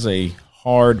that was a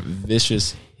hard,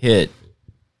 vicious hit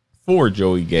for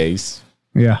Joey Gase.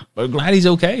 Yeah. But I'm glad he's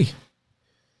okay.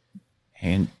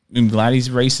 And I'm glad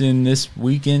he's racing this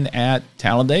weekend at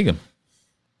Talladega.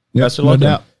 Yep, Best of luck.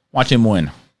 No watch him win.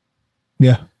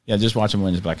 Yeah. Yeah, just watch him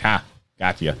win. It's like,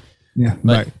 got you. Yeah,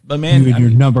 right. But man, your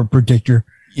number predictor.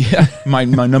 Yeah, my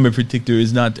number predictor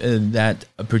is not that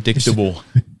predictable.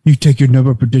 You take your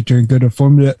number predictor and go to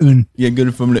Formula 1. Yeah, go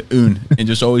to Formula 1 and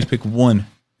just always pick one.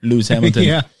 Lewis Hamilton.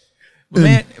 Yeah. But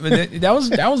man, that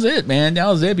was it, man. That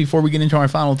was it. Before we get into our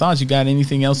final thoughts, you got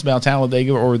anything else about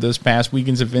Talladega or this past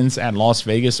weekend's events at Las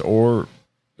Vegas or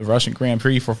the Russian Grand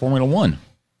Prix for Formula 1?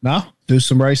 No, do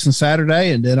some racing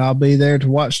Saturday, and then I'll be there to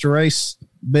watch the race.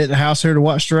 Be at the house here to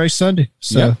watch the race Sunday.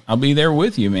 So yeah, I'll be there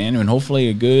with you, man, and hopefully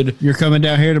a good. You're coming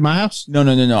down here to my house? No.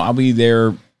 I'll be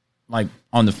there, like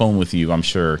on the phone with you. I'm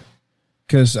sure.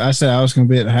 Because I said I was going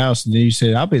to be at the house, and then you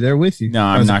said I'll be there with you. No,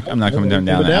 I'm not coming down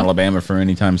to Alabama for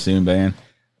any time soon, man.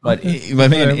 But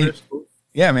man,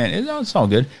 yeah, man, it's all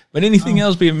good. But anything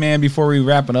else, man, before we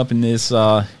wrap it up in this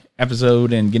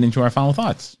episode and get into our final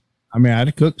thoughts? I mean, I had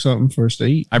to cook something for us to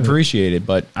eat. I appreciate it,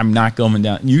 but I'm not going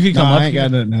down. You can come up. I ain't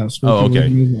got nothing else. Oh, okay.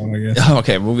 I guess.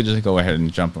 Okay, we'll just go ahead and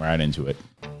jump right into it.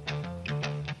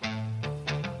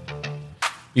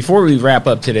 Before we wrap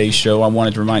up today's show, I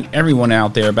wanted to remind everyone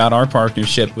out there about our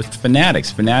partnership with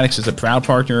Fanatics. Fanatics is a proud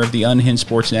partner of the Unhinged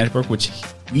Sports Network, which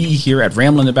we here at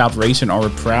Ramblin' About Racing are a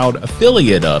proud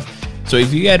affiliate of. So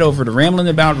if you head over to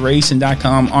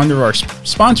ramblinaboutracing.com under our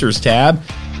sponsors tab,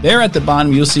 there at the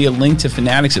bottom you'll see a link to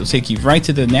Fanatics. It'll take you right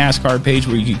to the NASCAR page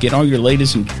where you can get all your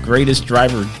latest and greatest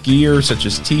driver gear, such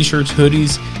as t-shirts,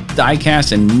 hoodies,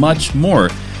 diecast, and much more.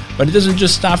 But it doesn't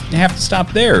just have to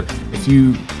stop there. If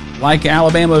you like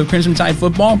Alabama Crimson Tide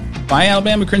football, buy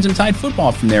Alabama Crimson Tide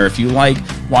football from there. If you like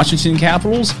Washington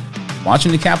Capitals,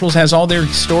 Washington Capitals has all their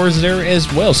stores there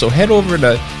as well. So head over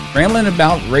to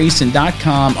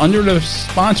ramblinaboutracing.com under the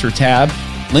sponsor tab.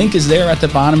 Link is there at the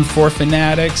bottom for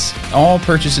Fanatics. All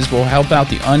purchases will help out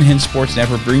the Unhinged Sports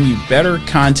Network, bring you better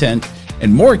content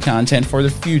and more content for the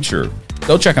future.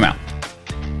 Go check them out.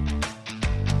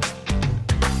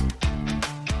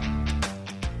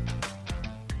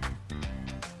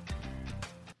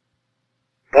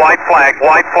 White flag,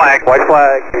 white flag, white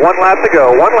flag. 1 lap to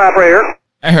go. 1 lap right here.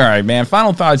 All right, man.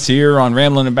 Final thoughts here on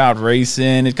Rambling About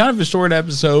Racing. It's kind of a short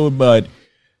episode, but,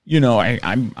 you know,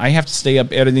 I have to stay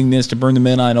up editing this to burn the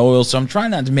midnight oil, so I'm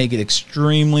trying not to make it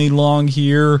extremely long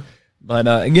here. But,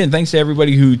 again, thanks to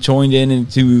everybody who joined in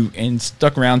and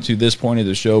stuck around to this point of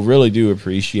the show. Really do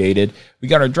appreciate it. We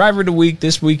got our Driver of the Week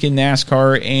this week in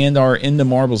NASCAR and our In the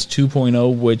Marbles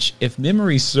 2.0, which, if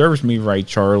memory serves me right,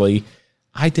 Charlie,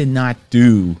 I did not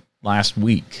do last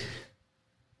week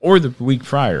or the week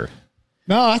prior.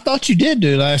 No, I thought you did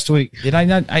do last week. Did I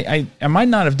not? I might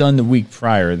not have done the week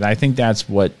prior. I think that's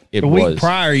what it was. The week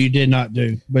prior you did not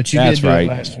do, but you did do it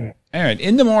last week. All right.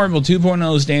 In the Marvel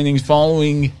 2.0 standings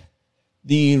following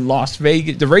the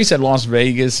race at Las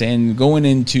Vegas and going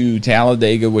into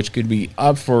Talladega, which could be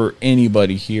up for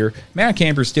anybody here. Matt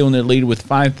Camper still in the lead with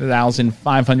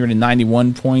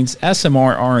 5,591 points.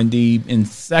 SMR R&D in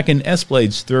second.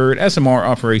 S-Blades third. SMR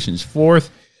Operations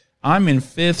fourth. I'm in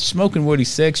fifth. Smoking Woody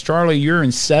sixth. Charlie, you're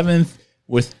in seventh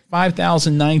with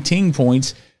 5,019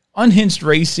 points. Unhinged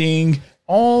Racing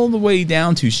all the way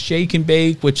down to Shake and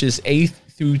Bake, which is 8th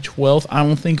through 12th. I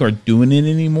don't think are doing it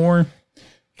anymore,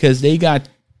 because they got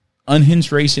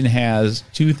Unhinged Racing has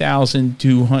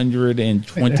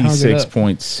 2,226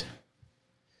 points.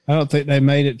 I don't think they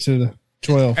made it to the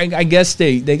 12. I guess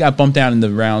they got bumped out in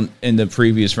the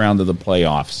previous round of the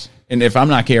playoffs. And if I'm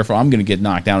not careful, I'm going to get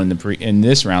knocked out in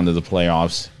this round of the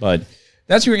playoffs. But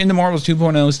that's your In the Marbles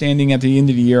 2.0 standing at the end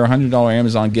of the year. $100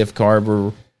 Amazon gift card.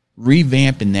 We're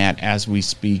revamping that as we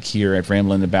speak here at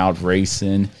Rambling About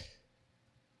Racing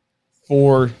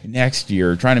for next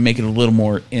year, trying to make it a little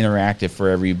more interactive for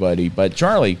everybody. But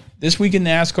Charlie, this week in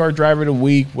NASCAR Driver of the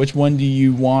Week, which one do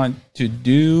you want to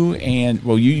do? And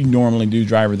well, you normally do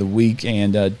Driver of the Week,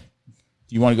 and do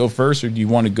you want to go first or do you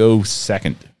want to go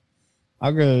second?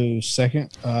 I'll go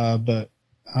second, but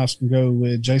I can go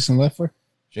with Jason Leffler.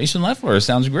 Jason Leffler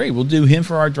sounds great. We'll do him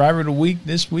for our Driver of the Week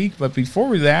this week. But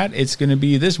before that, it's going to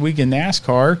be this week in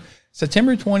NASCAR,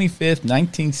 September 25th,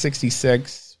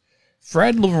 1966.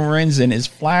 Fred Lorenzen is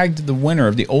flagged the winner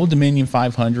of the Old Dominion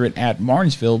 500 at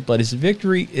Martinsville, but his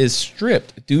victory is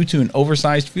stripped due to an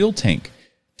oversized fuel tank.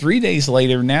 3 days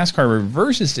later, NASCAR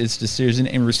reverses its decision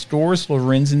and restores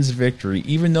Lorenzen's victory,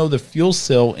 even though the fuel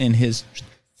cell in his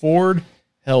Ford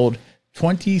held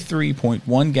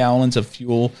 23.1 gallons of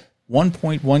fuel,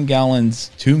 1.1 gallons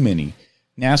too many.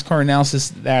 NASCAR announces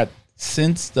that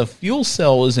since the fuel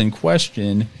cell is in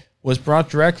question was brought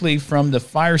directly from the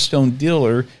Firestone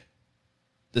dealer,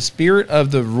 the spirit of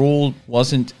the rule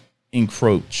wasn't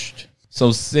encroached.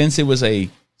 So since it was a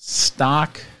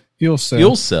stock fuel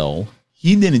cell,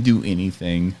 he didn't do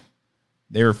anything.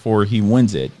 Therefore, he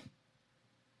wins it.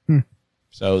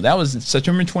 So that was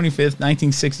September 25th,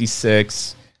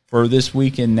 1966 for this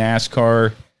week in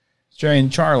NASCAR.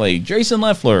 And Charlie, Jason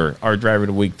Leffler, our Driver of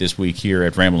the Week this week here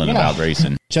at Rambling About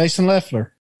Racing. Jason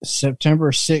Leffler,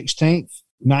 September 16th,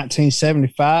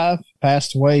 1975,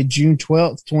 passed away June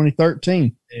 12th,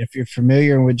 2013. If you're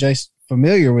familiar with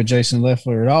Jason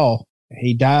Leffler at all,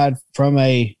 he died from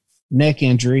a neck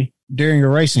injury during a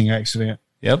racing accident.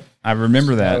 Yep, I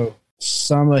remember that.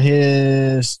 Some of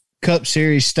his Cup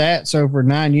Series stats over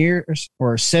 9 years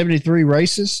were 73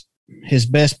 races. His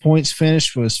best points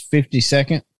finish was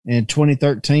 52nd in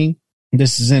 2013.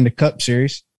 This is in the Cup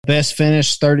Series. Best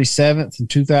finish 37th in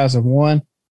 2001.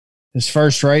 His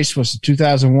first race was the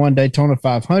 2001 Daytona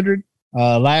 500.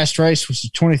 Last race was the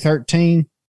 2013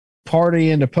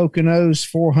 Party in the Poconos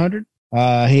 400.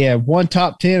 He had one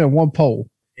top 10 and one pole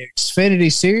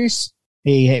Xfinity Series.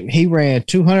 He ran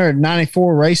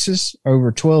 294 races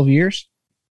over 12 years.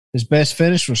 His best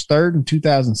finish was third in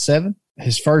 2007.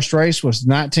 His first race was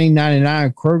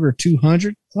 1999 Kroger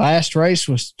 200. Last race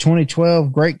was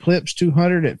 2012 Great Clips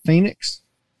 200 at Phoenix.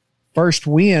 First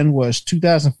win was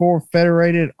 2004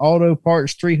 Federated Auto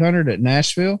Parts 300 at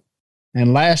Nashville.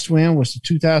 And last win was the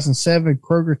 2007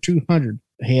 Kroger 200.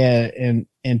 He had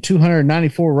in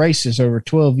 294 races over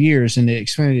 12 years in the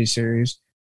Xfinity Series,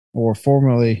 or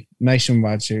formerly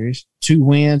Nationwide Series. 2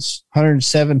 wins,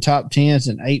 107 top 10s,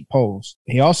 and 8 poles.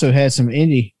 He also had some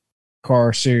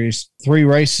IndyCar Series, 3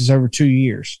 races over 2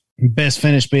 years. Best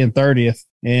finish being 30th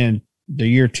in the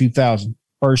year 2000.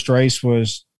 First race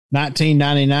was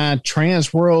 1999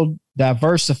 Trans World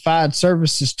Diversified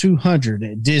Services 200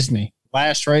 at Disney.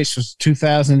 Last race was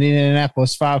 2000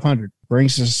 Indianapolis 500.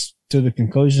 Brings us to the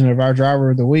conclusion of our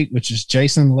driver of the week, which is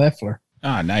Jason Leffler.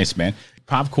 Ah, nice, man.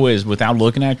 Pop quiz without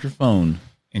looking at your phone.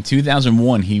 In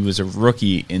 2001, he was a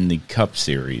rookie in the Cup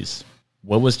Series.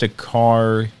 What was the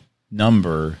car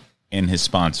number and his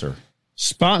sponsor?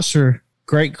 Sponsor,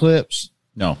 Great Clips.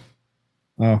 No.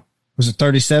 Oh, was it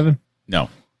 37? No.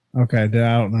 Okay, I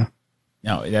don't know.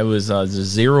 No, that was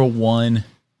the 01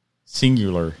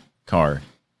 singular car.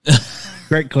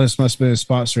 Great Clips must have been a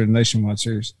sponsor of the Nationwide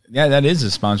Series. Yeah, that is a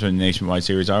sponsor of the Nationwide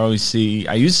Series. I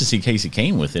used to see Casey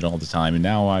Kane with it all the time, and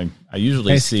now I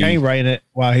usually see Casey Kane ran it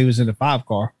while he was in the 5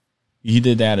 car. He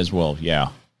did that as well, yeah.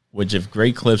 Which if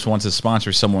Great Clips wants to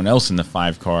sponsor someone else in the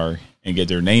 5 car and get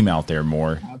their name out there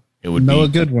more, it would be a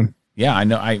good one. Yeah, I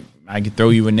know. I could throw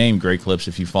you a name, Great Clips,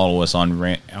 if you follow us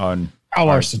on Kyle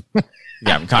Larson.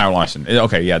 Yeah, Kyle Larson.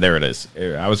 Okay, yeah, there it is.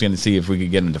 I was going to see if we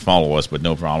could get him to follow us, but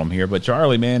no problem here. But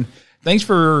Charlie, man, thanks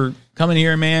for coming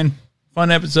here, man. Fun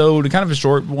episode, kind of a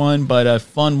short one, but a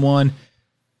fun one.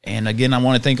 And again, I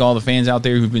want to thank all the fans out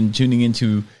there who've been tuning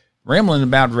into Rambling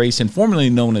About Racing, formerly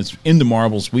known as In the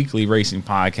Marbles Weekly Racing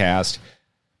Podcast,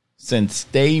 since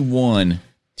day one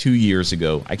 2 years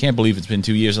ago. I can't believe it's been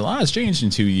 2 years. A lot has changed in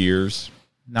 2 years,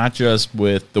 not just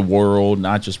with the world,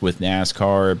 not just with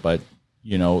NASCAR, but,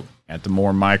 you know, at the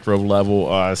more micro level,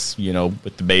 us, you know,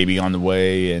 with the baby on the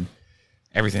way and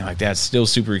everything like that. Still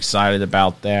super excited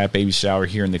about that baby shower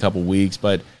here in a couple weeks.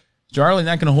 But Charlie,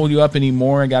 not going to hold you up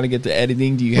anymore. I got to get to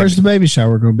editing. Where's the baby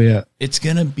shower going to be at? It's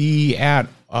going to be at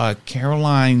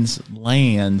Caroline's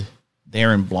Land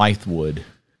there in Blythewood.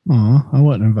 Oh, I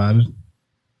wasn't invited.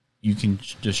 You can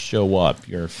just show up.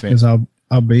 You're a fan. Because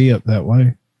I'll be up that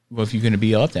way. Well, if you're going to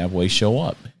be up that way, show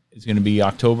up. It's going to be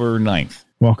October 9th.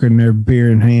 Walk in there,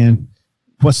 beer in hand.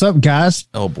 What's up, guys?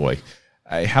 Oh, boy.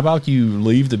 How about you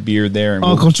leave the beer there? And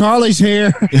Uncle Charlie's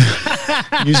here.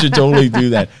 You should totally do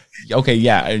that. Okay,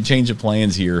 yeah, change of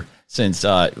plans here since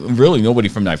really nobody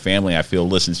from my family, I feel,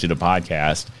 listens to the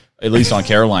podcast, at least on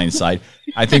Caroline's side.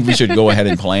 I think we should go ahead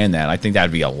and plan that. I think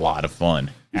that'd be a lot of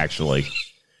fun, actually.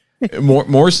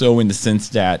 More so in the sense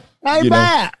that, hey,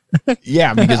 Matt.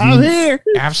 Yeah, because I'm here.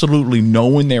 Absolutely no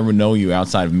one there would know you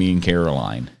outside of me and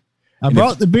Caroline. I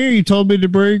brought the beer you told me to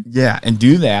bring. Yeah, and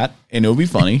do that, and it'll be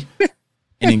funny.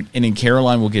 and then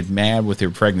Caroline will get mad with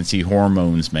her pregnancy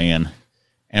hormones, man.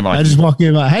 And I'm like, I just walk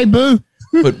in like, hey, boo.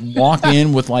 But walk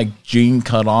in with like jean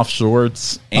cutoff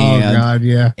shorts and oh God,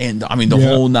 yeah. And I mean the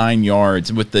whole 9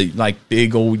 yards with the like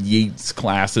big old Yeats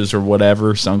glasses or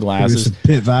whatever, sunglasses.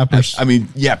 Pit Vipers. I mean,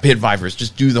 yeah, Pit Vipers.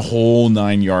 Just do the whole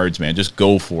 9 yards, man. Just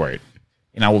go for it.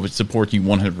 And I will support you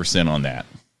 100% on that.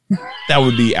 That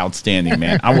would be outstanding,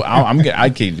 man.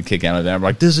 I'd get a kick out of that. I'm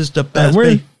like, this is the best.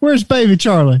 Where's Baby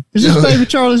Charlie? Is this Baby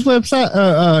Charlie's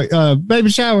website? Baby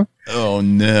shower. Oh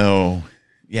no.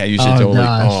 Yeah, you should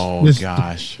totally.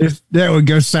 Gosh. That would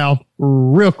go south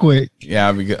real quick.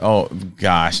 Yeah, oh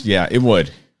gosh, yeah, it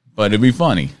would. But it'd be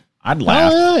funny. I'd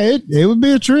laugh. Oh, yeah, it would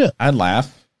be a trip. I'd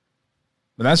laugh.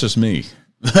 But that's just me.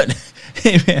 But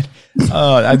hey, man,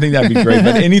 I think that'd be great.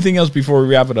 But anything else before we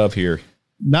wrap it up here?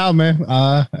 No, man,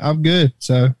 I'm good.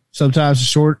 So sometimes the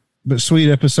short but sweet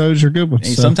episodes are good ones.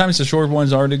 Hey, sometimes the short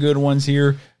ones are the good ones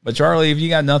here. But Charlie, if you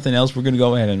got nothing else, we're going to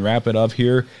go ahead and wrap it up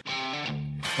here.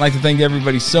 I'd like to thank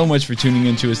everybody so much for tuning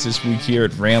in to us this week here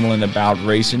at Ramblin' About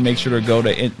Racing. Make sure to go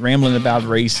to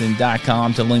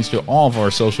ramblinaboutracing.com to links to all of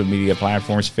our social media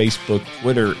platforms, Facebook,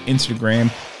 Twitter,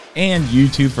 Instagram, and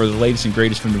YouTube for the latest and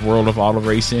greatest from the world of auto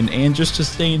racing, and just to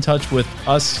stay in touch with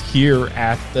us here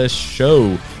at the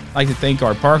show. I'd like to thank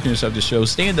our partners of the show,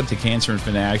 Stand Up to Cancer and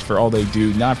Fanatics, for all they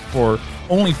do, not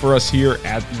only for us here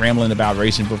at Ramblin' About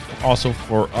Racing, but also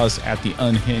for us at the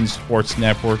Unhinged Sports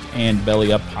Network and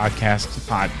Belly Up Podcast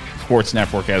Sports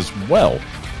Network as well.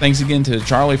 Thanks again to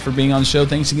Charlie for being on the show.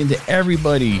 Thanks again to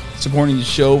everybody supporting the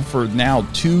show for now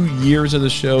 2 years of the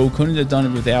show. Couldn't have done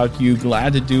it without you.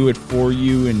 Glad to do it for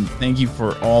you, and thank you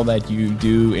for all that you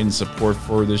do in support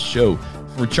for this show.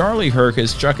 For Charlie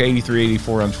Herkus,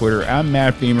 Chuck8384 on Twitter, I'm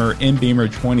Matt Beamer,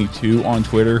 mbeamer22 on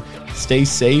Twitter. Stay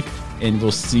safe, and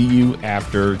we'll see you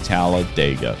after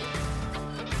Talladega.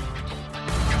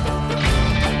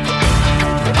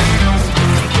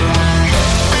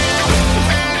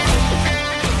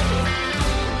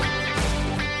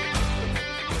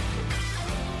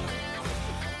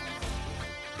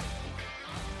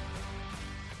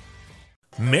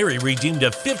 Mary redeemed a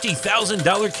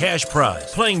 $50,000 cash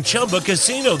prize playing Chumba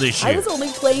Casino this year. I was only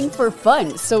playing for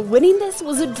fun, so winning this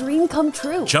was a dream come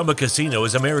true. Chumba Casino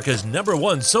is America's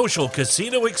 #1 social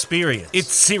casino experience.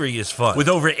 It's serious fun. With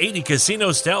over 80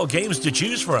 casino-style games to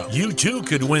choose from, you too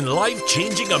could win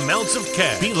life-changing amounts of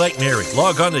cash. Be like Mary.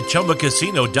 Log on to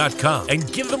ChumbaCasino.com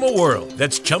and give them a whirl.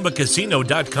 That's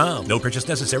ChumbaCasino.com. No purchase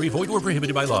necessary. Void where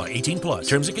prohibited by law. 18+.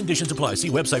 Terms and conditions apply. See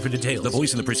website for details. The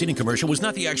voice in the preceding commercial was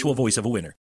not the actual voice of a winner.